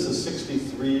 So this is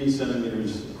 63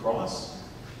 centimeters across,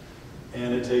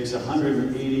 and it takes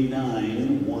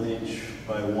 189 1-inch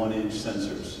by 1-inch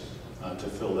sensors to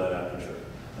fill that aperture.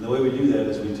 And the way we do that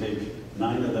is we take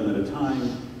 9 of them at a time,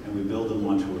 and we build them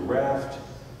onto a raft.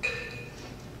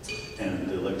 And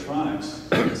the electronics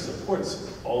that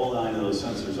supports all 9 of those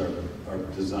sensors are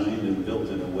designed and built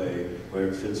in a way where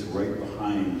it fits right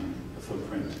behind the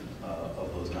footprint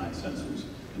of those 9 sensors.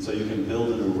 And so you can build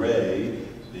an array.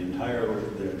 The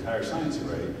entire science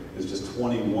array is just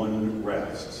 21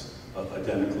 rafts,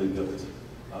 identically built.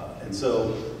 And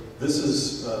so this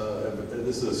is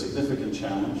a significant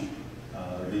challenge.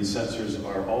 These sensors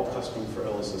are all custom for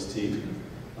LSST,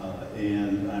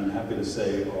 and I'm happy to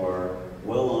say are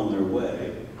well on their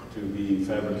way to being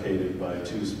fabricated by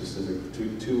two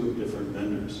different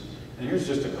vendors. And here's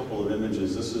just a couple of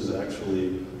images. This is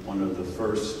actually one of the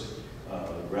first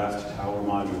raft tower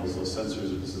modules. Those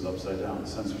sensors, this is upside down, the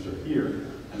sensors are here,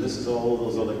 and this is all of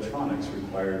those electronics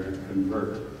required to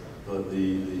convert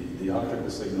the optical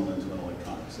signal into an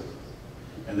electronic signal.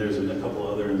 And there's a couple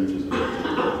other images of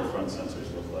what the front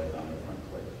sensors look like on the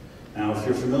front plate. Now, if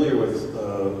you're familiar with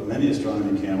many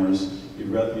astronomy cameras, you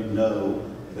know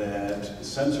that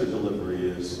sensor delivery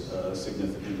is a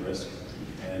significant risk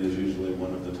and is usually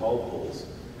one of the tall poles.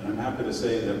 And I'm happy to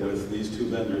say that with these 2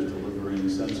 vendors delivering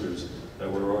sensors,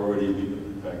 that we're already,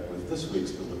 in fact, with this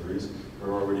week's deliveries,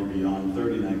 we're already beyond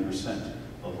 39%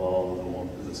 of all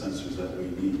of the sensors that we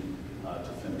need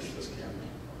to finish this camera.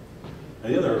 Now,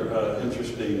 the other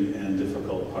interesting and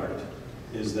difficult part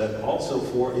is that also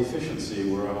for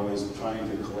efficiency, we're always trying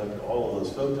to collect all of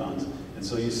those photons. And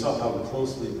so you saw how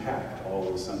closely packed all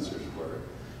those sensors were.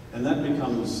 And that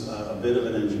becomes a bit of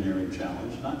an engineering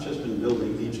challenge, not just in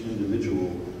building each individual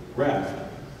raft,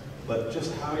 but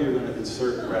just how you're going to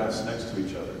insert rafts next to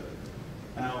each other.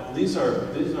 Now, these are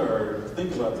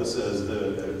think about this as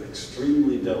the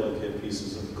extremely delicate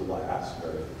pieces of glass,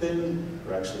 very thin.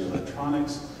 They're actually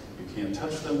electronics. You can't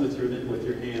touch them with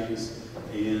your hands.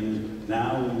 And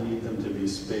now we need them to be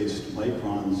spaced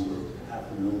microns or half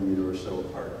a millimeter or so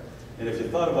apart. And if you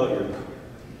thought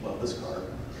about this car,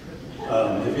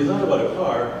 if you thought about a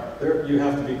car, you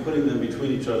have to be putting them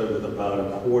between each other with about a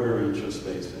 1/4 inch of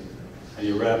spacing. And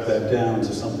you wrap that down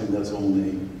to something that's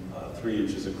only 3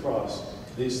 inches across.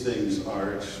 These things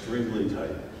are extremely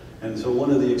tight. And so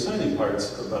one of the exciting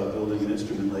parts about building an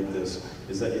instrument like this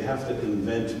is that you have to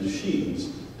invent machines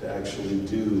to actually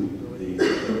do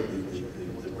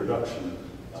the production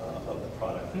of the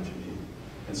product that you need.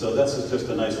 And so this is just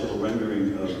a nice little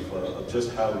rendering of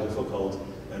just how difficult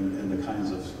and the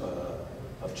kinds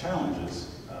of challenges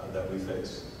that we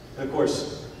face. And of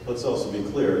course, let's also be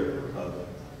clear,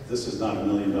 this is not $1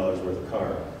 million worth of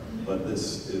car, but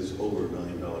this is over $1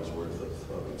 million worth of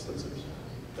sensors.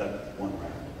 That one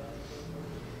raft.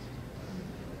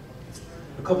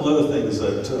 A couple other things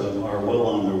that are well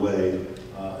on their way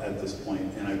at this point.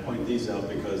 And I point these out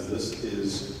because this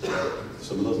is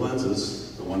some of those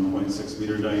lenses, the 1.6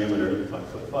 meter diameter,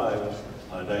 5'5"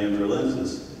 diameter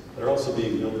lenses, that are also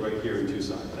being built right here in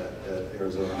Tucson at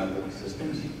Arizona Atlantic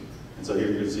Systems. And so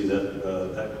here you can see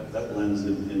that, that lens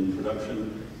in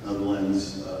production, another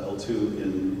lens, L2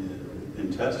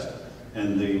 in test,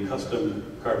 and the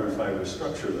custom carbon fiber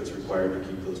structure that's required to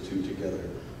keep those two together.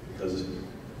 Because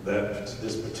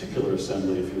this particular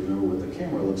assembly, if you remember what the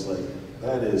camera looks like,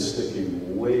 that is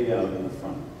sticking way out in the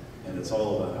front. And it's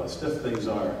all about how stiff things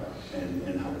are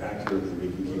and how accurately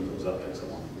we can keep those optics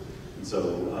along. And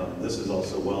so this is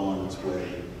also well on its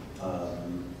way,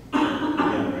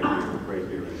 again, right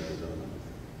here in Arizona.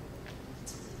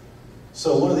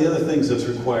 So one of the other things that's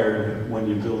required when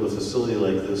you build a facility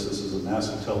like this is a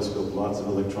massive telescope, lots of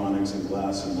electronics and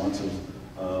glass and lots of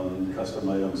custom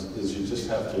items, is you just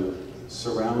have to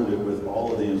surround it with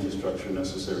all of the infrastructure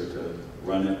necessary to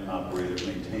run it, operate it,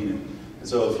 maintain it. And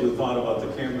so if you thought about the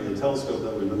camera, the telescope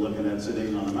that we've been looking at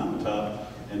sitting on a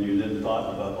mountaintop, and you then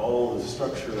thought about all the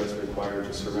structure that's required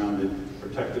to surround it,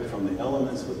 protect it from the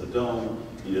elements with the dome,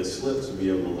 you need slits to be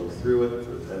able to look through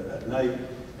it at night,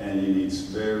 and you need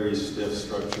very stiff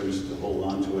structures to hold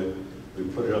onto it. We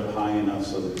put it up high enough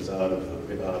so that it's out of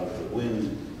the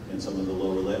wind and some of the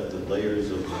lower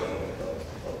layers of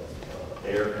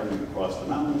air coming across the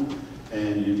mountain,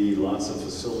 and you need lots of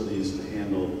facilities to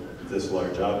handle this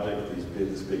large optic,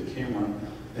 this big camera.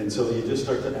 And so you just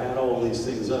start to add all these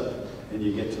things up, and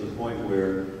you get to the point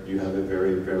where you have a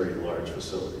very, very large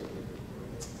facility.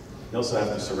 You also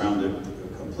have to surround it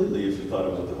completely if you thought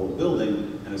about the whole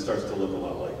building, and it starts to look a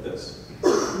lot like this.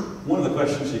 One of the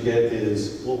questions you get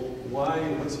is, well, why did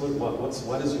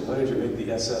you make the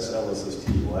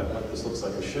LSST? Why, this looks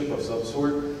like a ship of some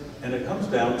sort. And it comes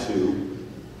down to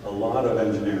a lot of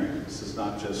engineering. This is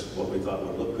not just what we thought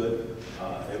would look good.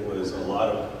 It was a lot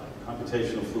of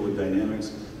computational fluid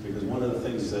dynamics, because one of the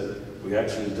things that we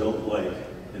actually don't like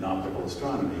in optical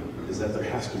astronomy is that there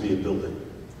has to be a building.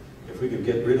 If we could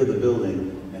get rid of the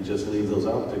building and just leave those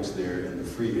optics there in the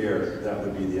free air, that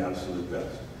would be the absolute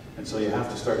best. And so you have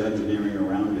to start engineering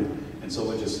around it. And so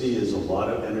what you see is a lot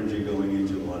of energy going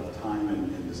into, a lot of time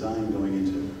and design going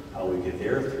into how we get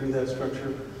air through that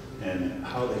structure and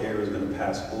how the air is going to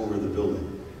pass over the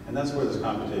building. And that's where this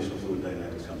computational fluid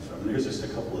dynamics comes from. And here's just a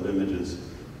couple of images.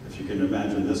 If you can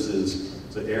imagine, this is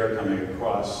the air coming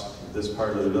across this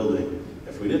part of the building.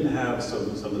 If we didn't have some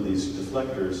of these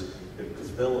deflectors, it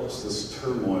develops this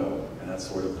turmoil, and that's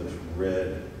sort of this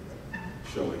red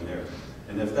showing there.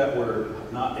 And if that were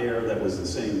not air that was the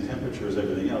same temperature as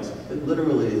everything else, it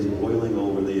literally is boiling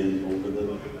over the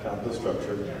top of the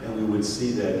structure, and we would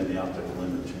see that in the optical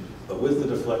image. But with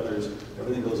the deflectors,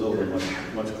 everything goes over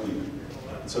much cleaner.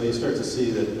 So you start to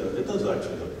see that it does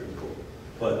actually look pretty cool,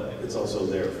 but it's also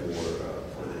there for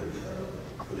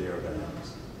the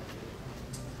aerodynamics.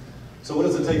 So what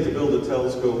does it take to build a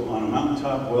telescope on a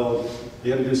mountaintop? Well,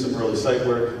 you had to do some early site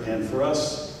work, and for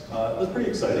us, it was pretty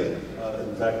exciting.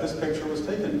 In fact, this picture was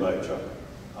taken by Chuck,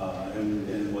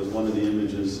 and was one of the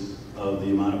images of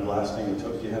the amount of blasting it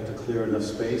took. You had to clear enough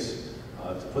space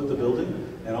to put the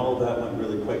building, and all of that went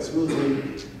really quite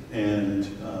smoothly. And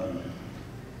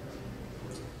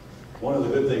one of the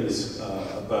good things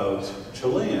about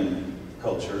Chilean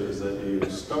culture is that you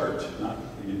start,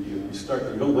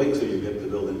 you don't wait till you get the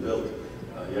building built.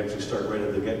 You actually start right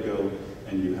at the get-go,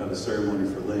 and you have a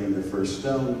ceremony for laying the first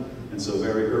stone. And so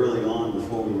very early on,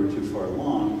 before we were too far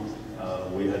along,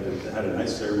 we had a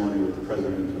nice ceremony with the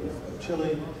president of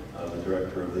Chile, the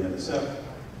director of the NSF,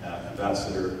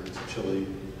 ambassador to Chile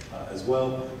as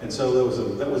well. And so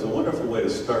that was a wonderful way to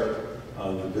start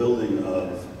the building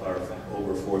of our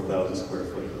over 4,000 square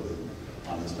foot building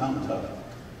on this mountaintop.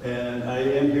 And I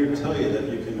am here to tell you that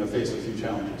you can face a few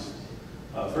challenges.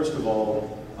 First of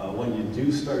all, when you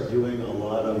do start doing a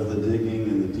lot of the digging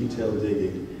and the detailed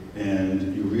digging,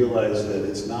 and you realize that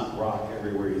it's not rock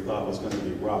everywhere you thought was going to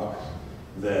be rock,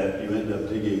 that you end up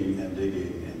digging and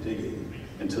digging and digging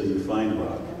until you find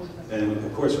rock. And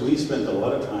of course, we spent a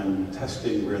lot of time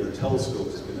testing where the telescope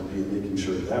is going to be, making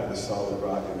sure that was solid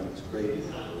rock and it was great,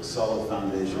 it was solid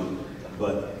foundation.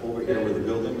 But over here where the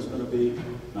building was going to be,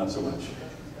 not so much.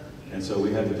 And so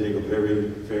we had to dig a very,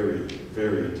 very,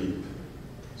 very deep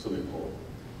swimming pool.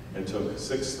 It took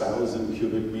 6,000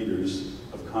 cubic meters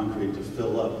of concrete to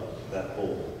fill up that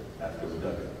hole after we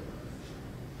dug it.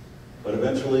 But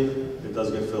eventually, it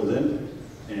does get filled in,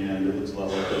 and it looks a lot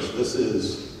like this. This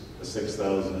is a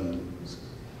 6,000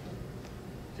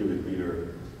 cubic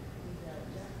meter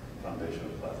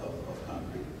foundation of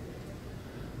concrete.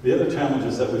 The other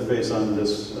challenges that we face on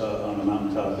this on a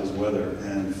mountaintop is weather,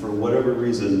 and for whatever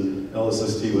reason,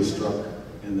 LSST was struck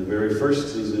in the very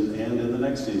first season and in the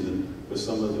next season with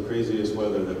some of the craziest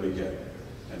weather that we get.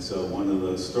 And so one of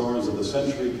the storms of the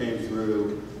century came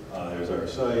through. There's our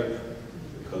site,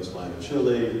 the coastline of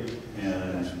Chile,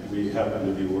 and we happen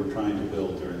to be trying to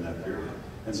build during that period.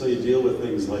 And so you deal with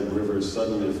things like rivers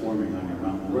suddenly forming on your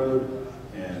mountain road,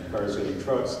 and cars getting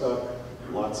stuck,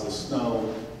 lots of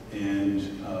snow, and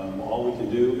all we can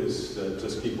do is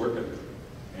just keep working.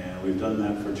 And we've done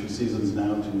that for 2 seasons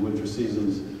now, 2 winter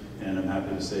seasons, and I'm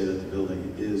happy to say that the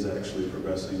building is actually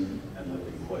progressing and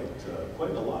looking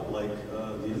quite a lot like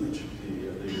the image, the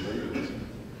video.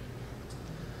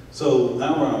 So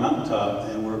now we're on a mountaintop,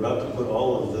 and we're about to put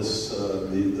all of this,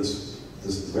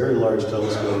 this very large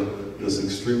telescope, this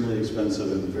extremely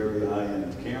expensive and very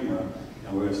high-end camera,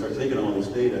 and we're going to start taking all this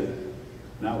data.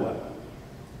 Now what?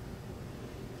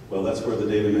 Well, that's where the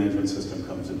data management system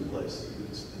comes into place,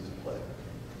 into play.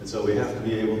 And so we have to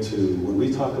be able to, when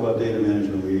we talk about data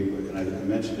management, and I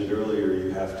mentioned it earlier,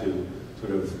 you have to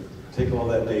sort of take all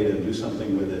that data and do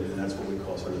something with it, and that's what we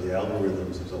call sort of the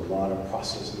algorithms. There's a lot of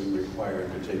processing required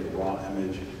to take a raw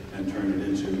image and turn it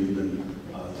into even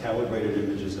calibrated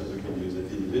images that we can use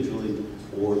it individually,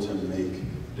 or to make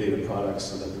data products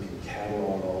so that we can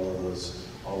catalog all of those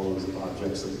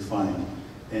objects that we find.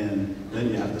 And then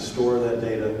you have to store that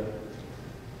data.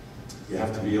 You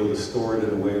have to be able to store it in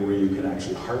a way where you can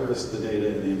actually harvest the data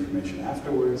and the information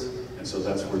afterwards. And so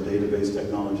that's where database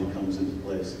technology comes into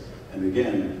place. And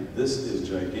again, this is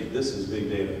gigantic. This is big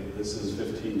data. This is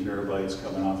 15 terabytes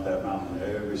coming off that mountain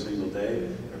every single day,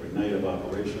 every night of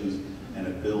operations, and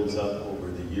it builds up over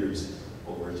the years,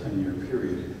 over a 10-year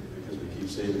period, because we keep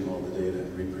saving all the data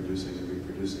and reproducing and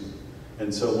reproducing.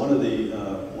 And so one of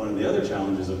the other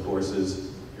challenges, of course,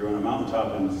 is you're on a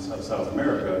mountaintop in South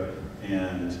America,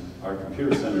 and our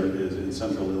computer center is in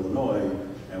central Illinois,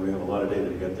 and we have a lot of data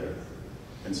to get there.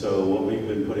 And so what we've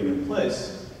been putting in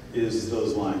place is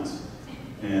those lines.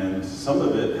 And some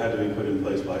of it had to be put in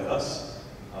place by us,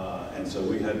 and so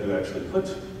we had to actually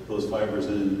put those fibers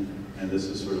in, and this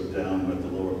is sort of down at the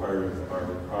lower part of our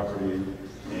property,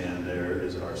 and there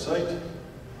is our site.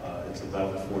 It's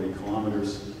about 40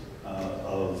 kilometers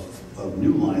of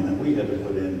new line that we had to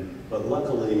put in, but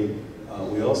luckily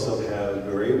we also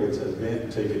were able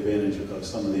to take advantage of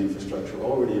some of the infrastructure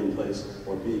already in place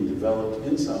or being developed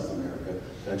in South America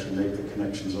to actually make the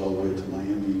connections all the way to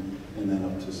Miami and then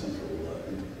up to central Illinois.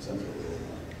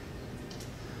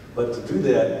 But to do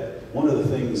that, one of the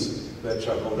things that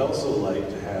Chuck would also like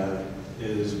to have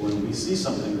is when we see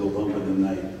something go bump in the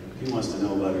night, he wants to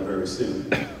know about it very soon.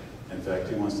 In fact,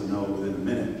 he wants to know it within a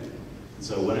minute. And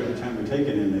so every time we take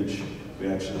an image, we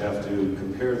actually have to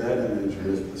compare that image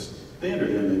with the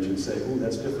standard image and say, ooh,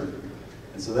 that's different.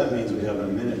 And so that means we have a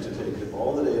minute to take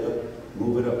all the data,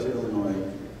 move it up to Illinois,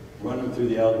 run them through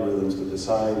the algorithms to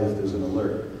decide if there's an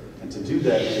alert. And to do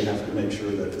that, we have to make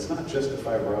sure that it's not just a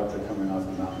fiber optic coming off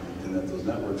the mountain and that those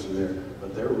networks are there,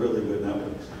 but they're really good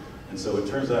networks. And so it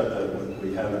turns out that what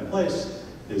we have in place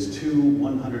is 2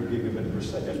 100 gigabit per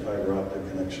second fiber optic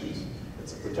connections.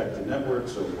 It's a protected network,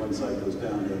 so if one side goes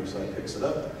down, the other side picks it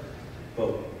up.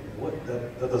 But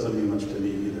that doesn't mean much to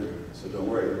me either, so don't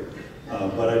worry.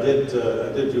 But I did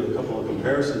do a couple of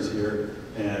comparisons here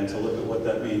and to look at what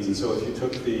that means. And so if you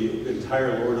took the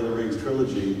entire Lord of the Rings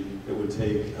trilogy, it would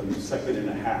take a second and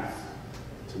a half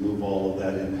to move all of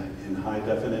that in high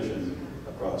definition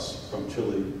across from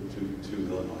Chile to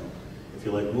Illinois. If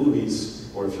you like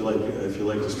movies, or if you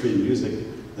like to stream music,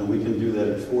 then we can do that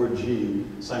at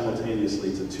 4G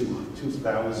simultaneously to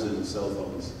 2,000 cell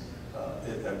phones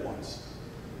at once.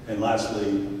 And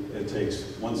lastly, it takes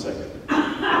 1 second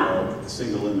of a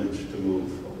single image to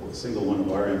move, a single one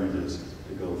of our images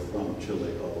to go from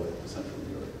Chile all the way to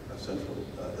central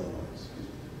Illinois.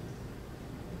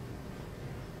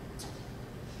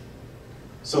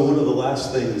 So one of the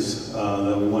last things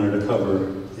that we wanted to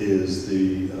cover is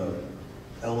the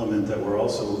element that we're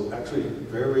also actually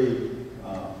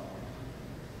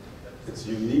it's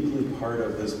uniquely part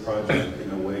of this project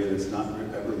in a way that's not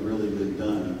ever really been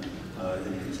done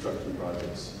in construction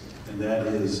projects. And that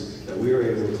is that we are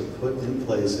able to put in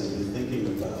place and be thinking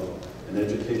about an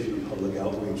education and public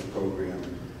outreach program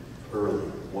early,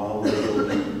 while we're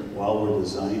building, while we're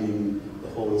designing the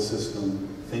whole system,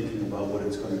 thinking about what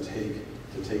it's going to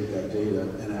take that data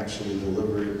and actually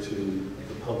deliver it to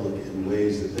the public in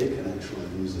ways that they can actually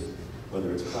use it,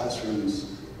 whether it's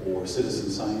classrooms or citizen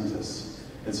scientists.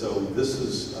 And so this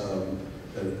is a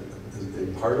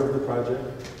part of the project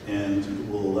and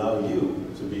will allow you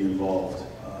to be involved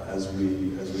as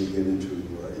we get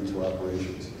into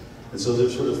operations. And so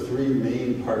there's sort of 3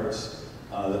 main parts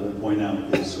that we point out.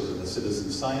 Is sort of the citizen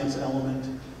science element,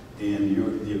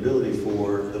 and the ability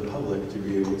for the public to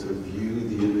be able to view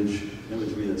the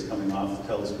imagery that's coming off the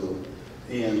telescope,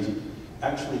 and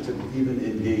actually to even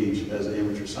engage as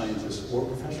amateur scientists or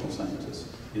professional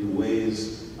scientists in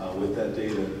ways with that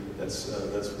data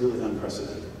that's really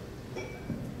unprecedented.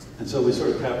 And so we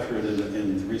sort of captured it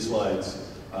in 3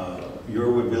 slides,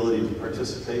 your ability to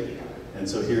participate. And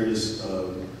so here's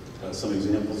some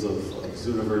examples of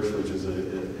Zooniverse, which is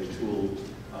a tool,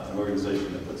 an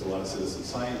organization that puts a lot of citizen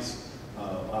science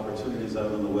opportunities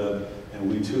out on the web, and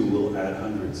we too will add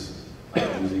hundreds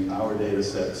using our data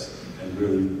sets and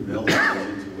really meld those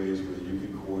into ways where you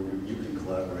can coordinate, you can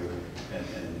collaborate and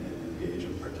engage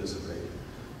and participate.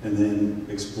 And then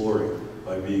exploring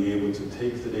by being able to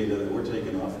take the data that we're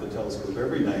taking off the telescope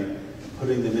every night and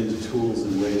putting them into tools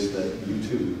in ways that you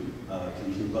too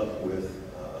can keep up with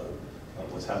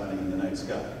what's happening in the night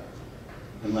sky.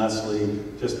 And lastly,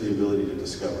 just the ability to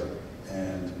discover.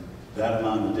 And that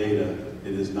amount of data,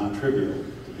 it is not trivial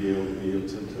to be able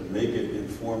to make it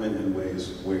informative in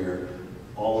ways where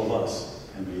all of us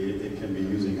can be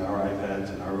using our iPads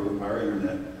and our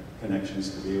internet connections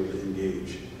to be able to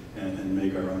engage and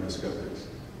make our own discoveries.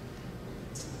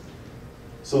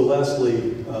 So lastly,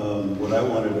 what I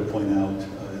wanted to point out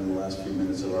in the last few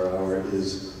minutes of our hour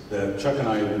is that Chuck and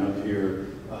I have been up here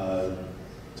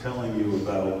telling you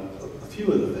about a few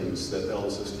of the things that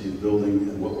LSST is building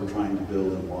and what we're trying to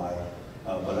build and why.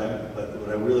 But what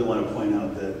I really want to point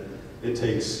out that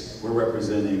we're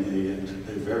representing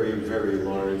a very, very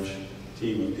large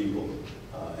team of people,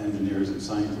 engineers and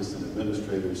scientists and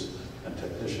administrators and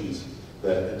technicians,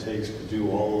 that it takes to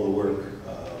do all of the work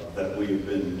that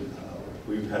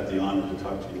we've had the honor to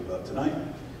talk to you about tonight.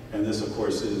 And this, of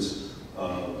course, is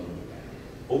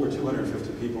over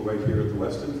 250 people right here at the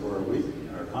Westin for our week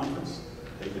and our conference,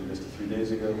 taken just a few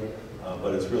days ago.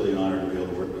 But it's really an honor to be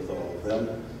able to work with all of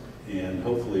them. And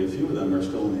hopefully a few of them are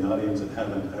still in the audience and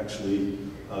haven't actually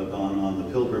gone on the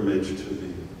pilgrimage to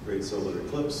the great solar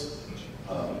eclipse,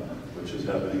 which is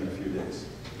happening in a few days.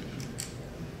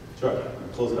 Chuck,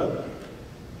 close it up?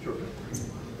 Sure.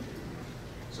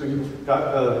 So you've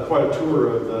got quite a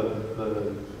tour of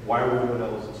the why we're doing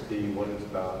LSST, what it's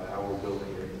about, how we're building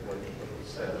it, what the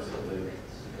status of the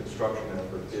construction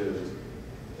effort is.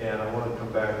 And I want to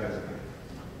come back and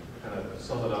kind of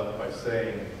sum it up by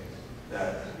saying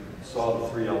that you saw the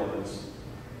 3 elements: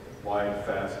 wide,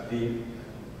 fast, deep,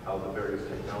 how the various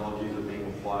technologies are being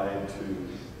applied to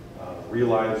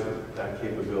realize that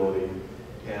capability.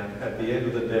 And at the end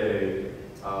of the day,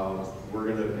 we're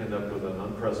going to end up with an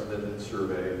unprecedented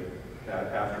survey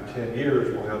that after 10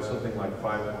 years, we'll have something like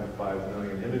 5.5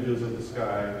 million images of the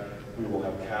sky. We will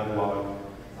have cataloged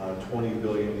 20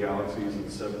 billion galaxies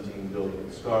and 17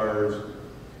 billion stars.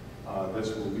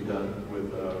 This will be done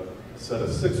with a set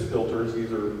of 6 filters.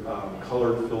 These are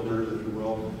colored filters, if you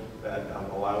will, that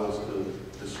allow us to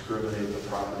discriminate the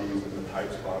properties and the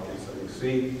types of objects that we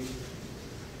see.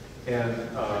 And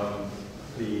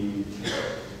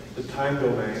the time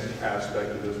domain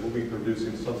aspect of this, we'll be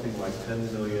producing something like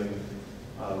 10 million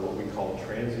what we call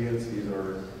transients. These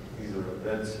are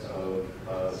events of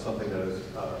something that has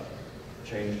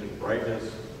changed in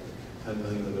brightness, 10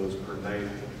 million of those per night.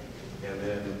 And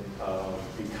then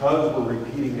because we're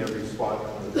repeating every spot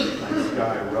on the night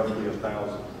sky roughly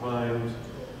 1,000 times,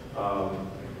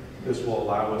 this will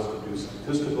allow us to do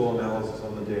statistical analysis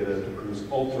on the data to produce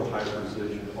ultra-high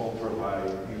precision, ultra-high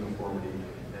uniformity,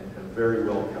 and very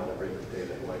well calibrated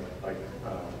data like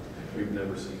we've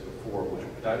never seen before, which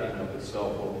that in and of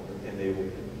itself will enable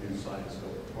new science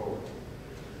going forward.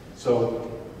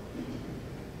 So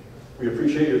we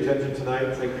appreciate your attention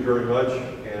tonight. Thank you very much.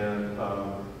 And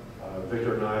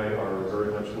Victor and I are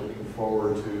very much looking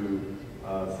forward to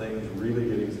things really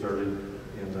getting started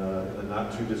in the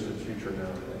not too distant future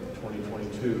now, in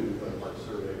 2022, when our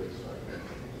survey will start.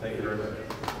 Thank you very much.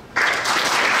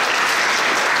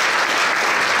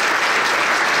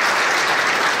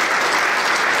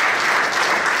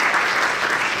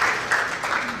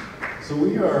 So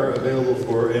we are available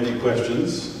for any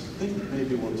questions. I think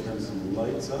maybe we'll turn some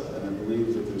lights up, and I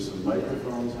believe that there's some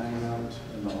microphones hanging out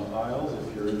in the aisles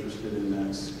if you're interested in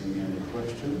asking any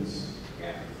questions.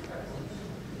 Yeah.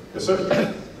 Yes, sir.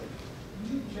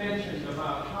 You mentioned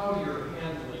about how you're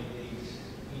handling these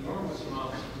enormous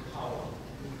amounts of power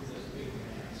with this big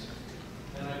mass.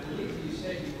 And I believe you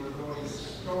said you were going to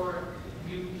store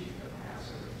huge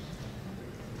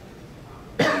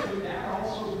capacitors. Would that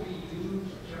also be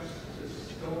used just to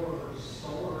store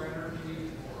solar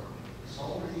energy for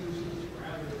solar uses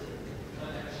rather than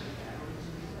lead-acid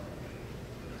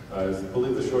batteries? I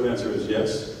believe the short answer is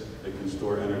yes, it can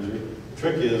store energy. The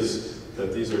trick is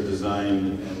that these are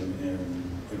designed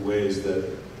in different ways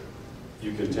that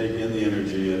you can take in the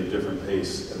energy at a different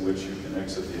pace at which you can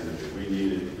exit the energy. We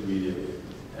need it immediately.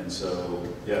 And so,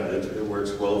 yeah, it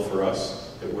works well for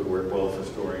us. It would work well for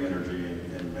storing energy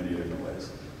in many different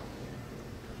ways.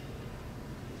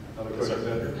 Another question,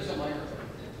 Andrew? There's a microphone.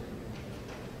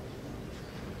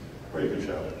 Or you can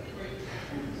shout.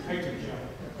 Thank you,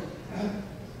 John.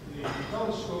 The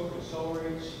telescope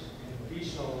accelerates and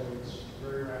decelerates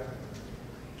very rapidly.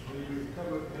 Will you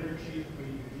recover energy when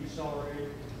you decelerate,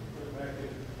 put it back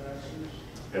into capacitors?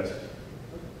 Yes.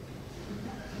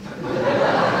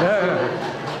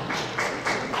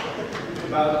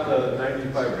 About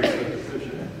 95%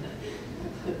 efficient.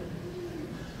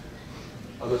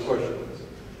 Other questions?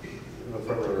 In the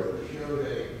front row. Showed a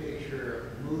picture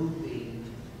moving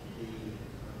the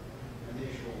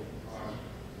initial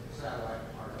satellite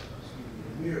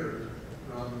mirror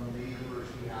from the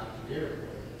University out to the airport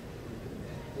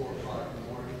at 4 o'clock in the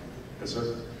morning. Yes, sir.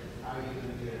 How are you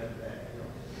going to get up that hill?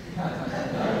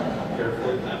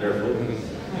 Carefully.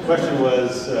 The question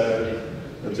was,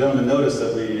 the gentleman noticed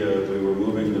that we were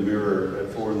moving the mirror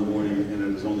at 4 in the morning and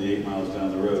it was only 8 miles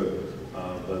down the road.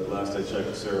 But last I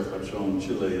checked, Sarah Pachon,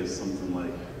 Chile is something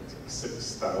like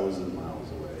 6,000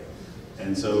 miles away.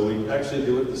 And so we actually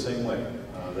do it the same way.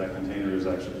 That container is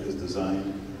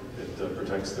designed. It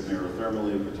protects the mirror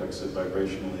thermally, it protects it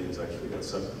vibrationally. It's actually got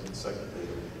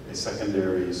a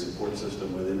secondary support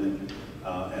system within it.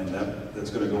 And that's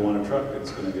going to go on a truck.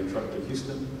 It's going to get trucked to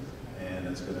Houston, and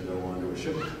it's going to go onto a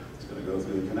ship. It's going to go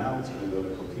through the canal. It's going to go to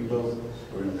Coquimbo.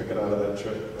 We're going to pick it out of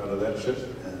that ship,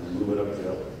 and move it up the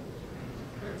hill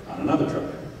on another truck.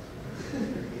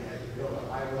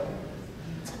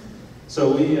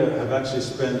 So we have actually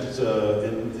spent,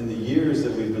 in the years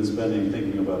that we've been spending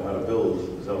thinking about how to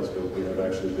build the telescope, we have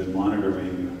actually been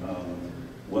monitoring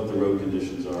what the road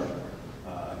conditions are.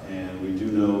 And we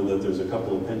do know that there's a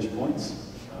couple of pinch points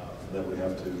that we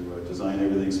have to design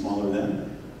everything smaller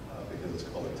than, because it's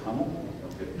called a tunnel.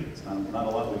 Okay, it's not a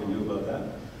lot we can do about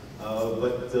that.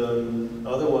 But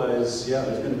otherwise, yeah,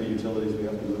 there's going to be utilities we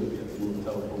have to move. We have to move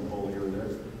the telephone pole here and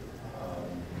there,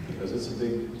 because it's a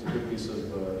big piece of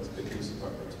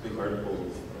it's a big article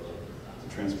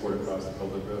to transport across the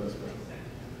public roads. But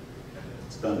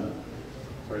it's done.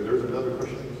 Sorry, there's another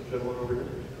question, gentleman over here.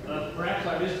 Perhaps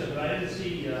I missed it, but I didn't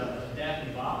see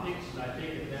adaptive optics, and I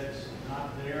think that's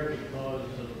not there because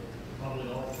of probably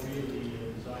all three of the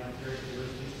design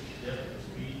characteristics, depth,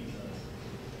 speed,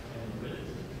 and width.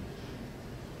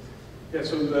 Yeah,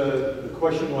 so the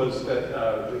question was that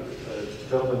the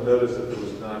gentleman noticed that there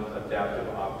was not adaptive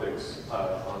optics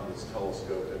on this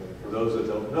telescope. And for those that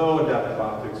don't know, adaptive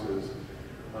optics is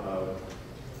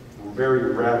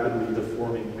very rapidly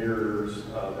deforming mirrors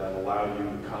that allow you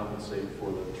to compensate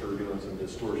for the turbulence and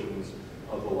distortions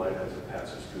of the light as it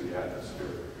passes through the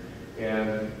atmosphere.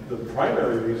 And the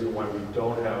primary reason why we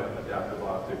don't have adaptive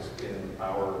optics in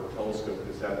our telescope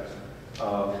is that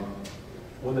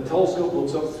when the telescope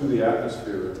looks up through the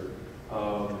atmosphere,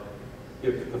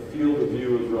 if the field of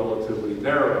view is relatively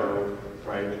narrow,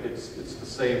 right, it's the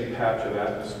same patch of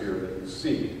atmosphere that you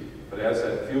see. But as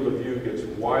that field of view gets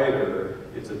wider,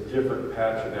 it's a different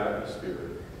patch of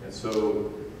atmosphere. And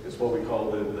so it's what we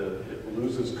call it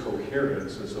loses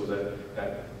coherence, and so that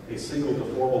a single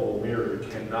deformable mirror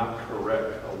cannot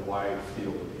correct a wide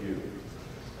field of view.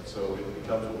 And so it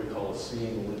becomes what we call a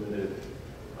seeing limited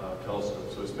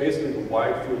telescope. So it's basically the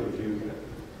wide field of view that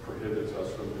prohibits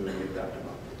us from doing adaptive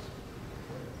optics.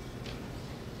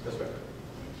 Yes, ma'am.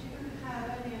 Did you have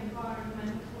any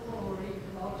environmental or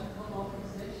ecological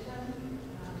opposition?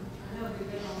 I know you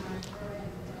get on my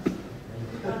friend,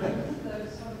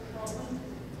 those sort of problems.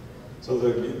 So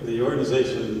the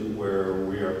organization where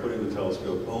we are putting the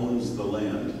telescope owns the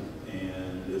land,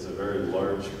 and it's a very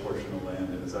large portion of land,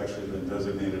 and it's actually been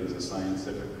designated as a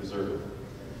scientific reserve,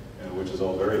 which is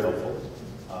all very helpful.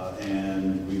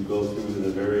 And we go through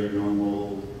the very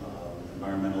normal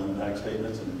environmental impact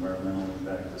statements and environmental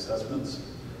impact assessments.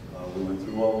 We went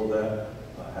through all of that,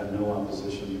 had no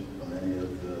opposition from any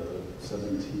of the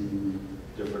 17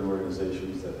 different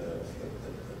organizations that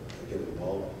get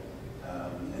involved.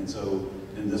 And so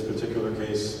in this particular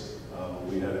case,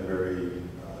 we had a very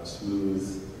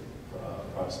smooth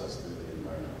process through the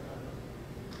environmental.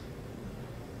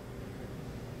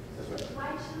 That's right. Why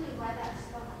Chile? Why that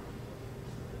spot?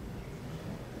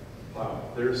 Wow,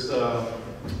 there's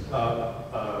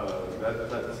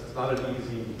that's not an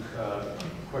easy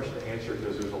question to answer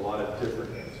because there's a lot of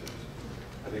different answers.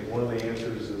 I think one of the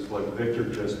answers is what Victor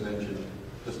just mentioned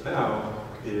just now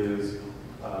is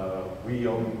we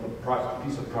own a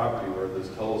piece of property where this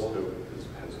telescope is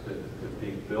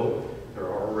being built. There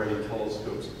are already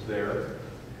telescopes there,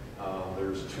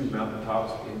 There's two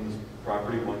mountaintops in this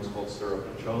property. One's called Cerro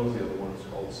Pachón, the other one's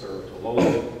called Cerro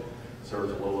Tololo. Cerro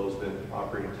Tololo's been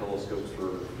operating telescopes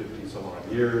for 50 some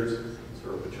odd years.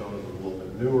 Cerro Pachón is a little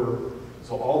bit newer.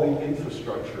 So all the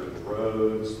infrastructure, the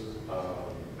roads,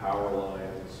 power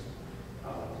lines,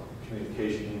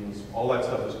 communications, all that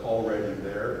stuff is already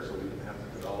there, so we didn't have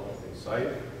to develop a new site.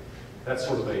 That's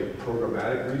sort of a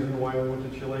programmatic reason why we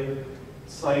went to Chile.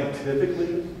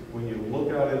 Scientifically, when you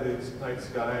look out into the night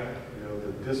sky, you know,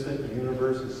 the distant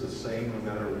universe is the same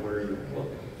no matter where you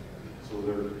look.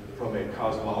 So from a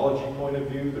cosmology point of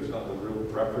view, there's not a real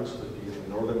preference to be in the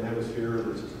northern hemisphere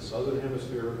versus the southern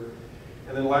hemisphere.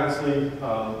 And then lastly, you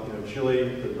know,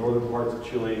 Chile, the northern parts of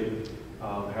Chile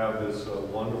have this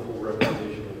wonderful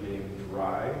reputation of being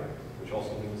dry, which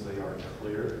also means they are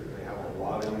clear. They have a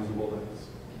lot of usable nights.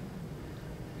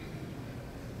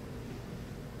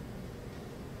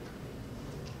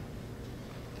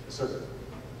 Yes, sir.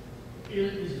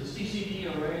 Is the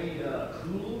CCD array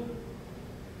cooled?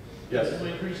 Yes. To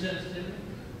increase sensitivity?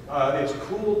 It's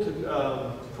cool to,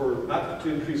 not to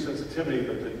increase sensitivity,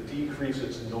 but to decrease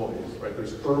its noise, right?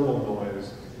 There's thermal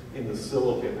noise in the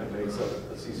silicon that makes up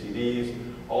the CCDs.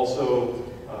 Also,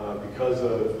 because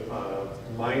of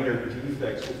minor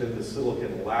defects within the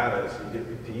silicon lattice, you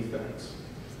get defects.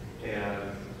 And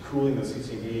cooling the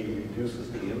CCD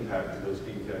reduces the impact of those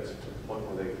defects to the point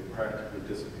where they practically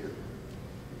disappear.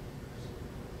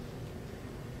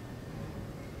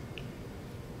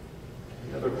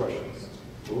 Any other questions?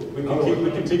 We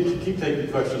can keep taking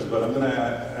questions, but I'm going to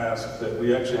ask that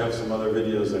we actually have some other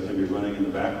videos that can be running in the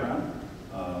background.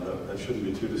 That shouldn't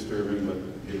be too disturbing,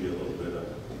 but give you a little bit of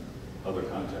other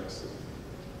context.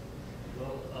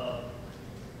 Well,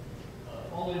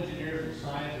 all engineers and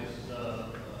scientists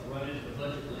run into the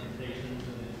budget limitations,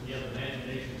 and yet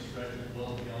imagination stretches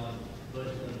well beyond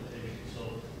budget limitations. So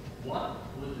what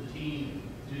would the team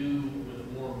do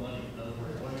with more money? In other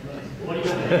words, what are you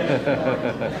going to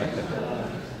next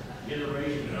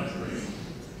iteration and upgrade?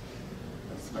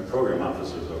 My program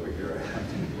officer's over here.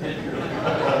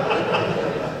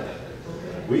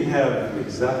 We have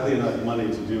exactly enough money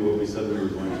to do what we said we were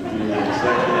going to do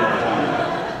exactly enough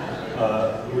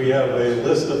time. We have a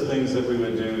list of things that we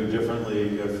would do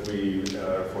differently if we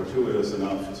are fortuitous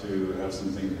enough to have some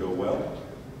things go well.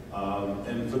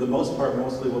 And for the most part,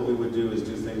 mostly what we would do is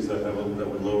do things that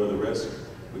would lower the risk,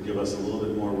 would give us a little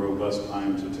bit more robust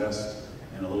time to test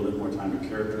and a little bit more time to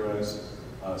characterize,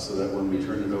 so that when we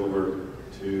turn it over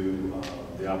to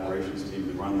the operations team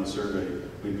to run the survey,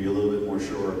 we'd be a little bit more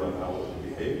sure about how it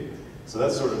would behave. So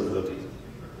that's sort of the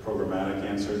programmatic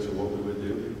answer to what we would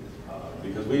do,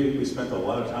 because we spent a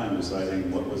lot of time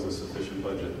deciding what was a sufficient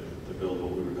budget to build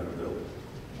what we were going to build.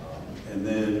 And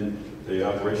then the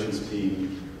operations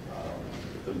team,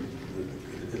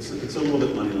 it's a little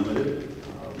bit money limited,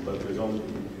 but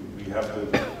we have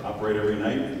to operate every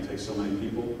night and take so many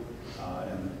people,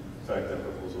 and in fact that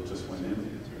proposal just went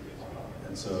in.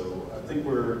 And so I think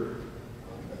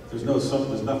there's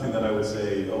nothing that I would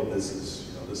say, oh, this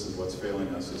is what's failing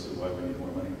us, this is why we need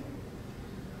more money.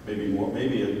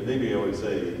 Maybe I would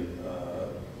say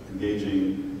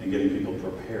engaging and getting people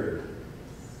prepared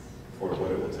for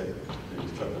what it will take.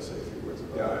 Maybe Chuck will say a few words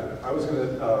about that. Yeah, I was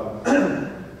going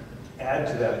to add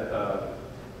to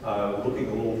that, looking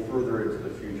a little further into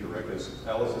the future, right? Because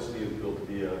LSST is built to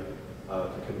be to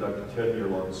conduct a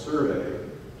 10-year-long survey,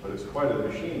 but it's quite a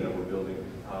machine that we're building.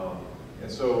 And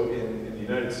so in the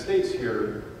United States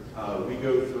here, we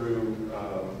go through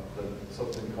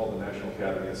something called the National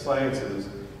Academy of Sciences,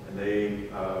 and they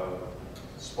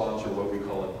sponsor what we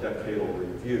call a decadal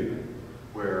review,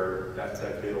 where that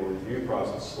decadal review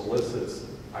process solicits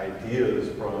ideas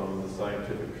from the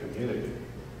scientific community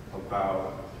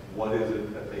about what is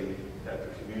it that the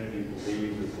community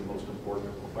believes is the most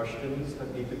important questions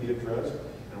that need to be addressed,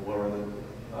 and what are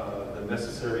the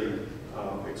necessary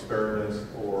experiments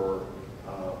or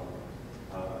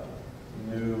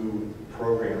new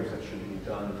programs that should be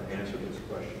done to answer those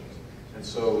questions. And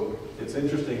so it's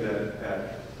interesting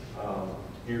that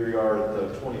here we are at the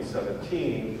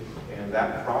 2017, and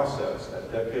that process,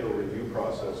 that decadal review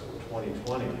process for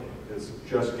 2020 is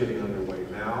just getting underway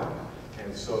now.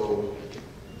 And so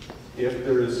if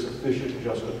there is sufficient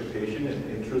justification and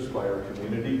interest by our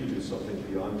community to do something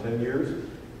beyond 10 years,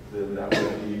 then that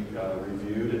will be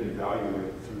reviewed and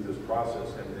evaluated through this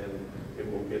process, and then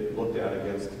it will get looked at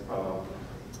against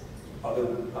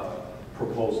other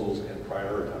proposals and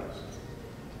prioritized.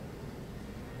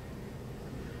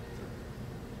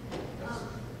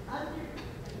 Under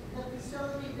the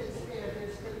facility that's there,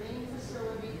 there's the main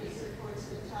facility that supports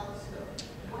the telescope.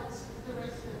 What's the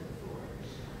rest of it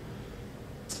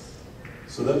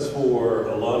So that's for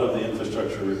a lot of the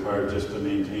infrastructure required just to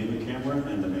maintain the camera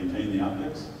and to maintain the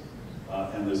optics.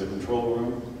 And there's a control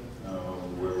room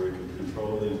where we can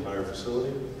control the entire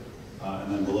facility.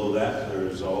 And then below that,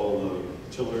 there's all the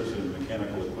chillers and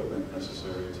mechanical equipment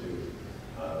necessary to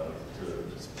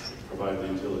provide the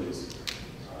utilities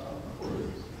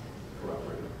for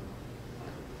operating.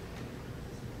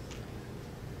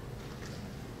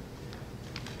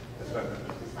 Yes, ma'am.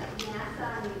 Just like NASA,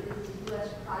 I mean, this is a U.S.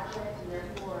 project, and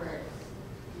therefore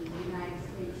it's the United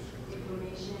States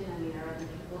information. I mean, are other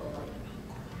people, like,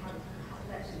 how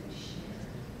that should be shared?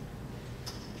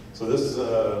 So this is a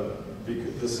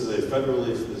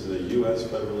U.S.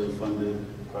 federally funded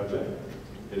project.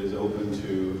 It is open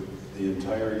to the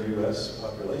entire U.S.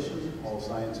 population, all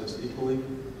scientists equally.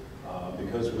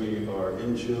 Because we are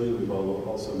in Chile, we've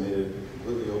also made it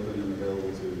completely open and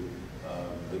available to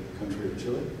the country of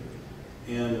Chile.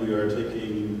 And we are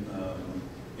taking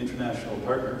international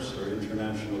partners or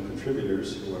international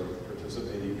contributors who are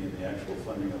participating in the actual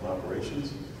funding of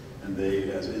operations. And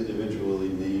they, as individually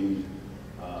named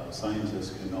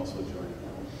scientists, can also join that.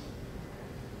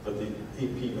 But the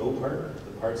APO part,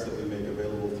 the parts that we make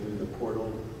available through the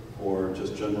portal for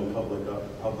just general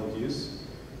public use,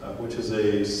 which is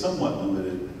a somewhat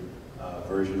limited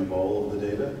version of all of the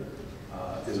data,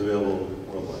 is available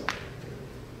worldwide.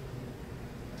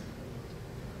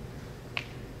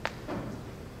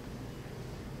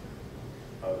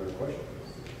 Other questions?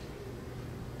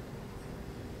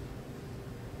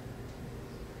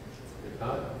 If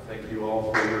not, thank you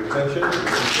all for your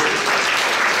attention.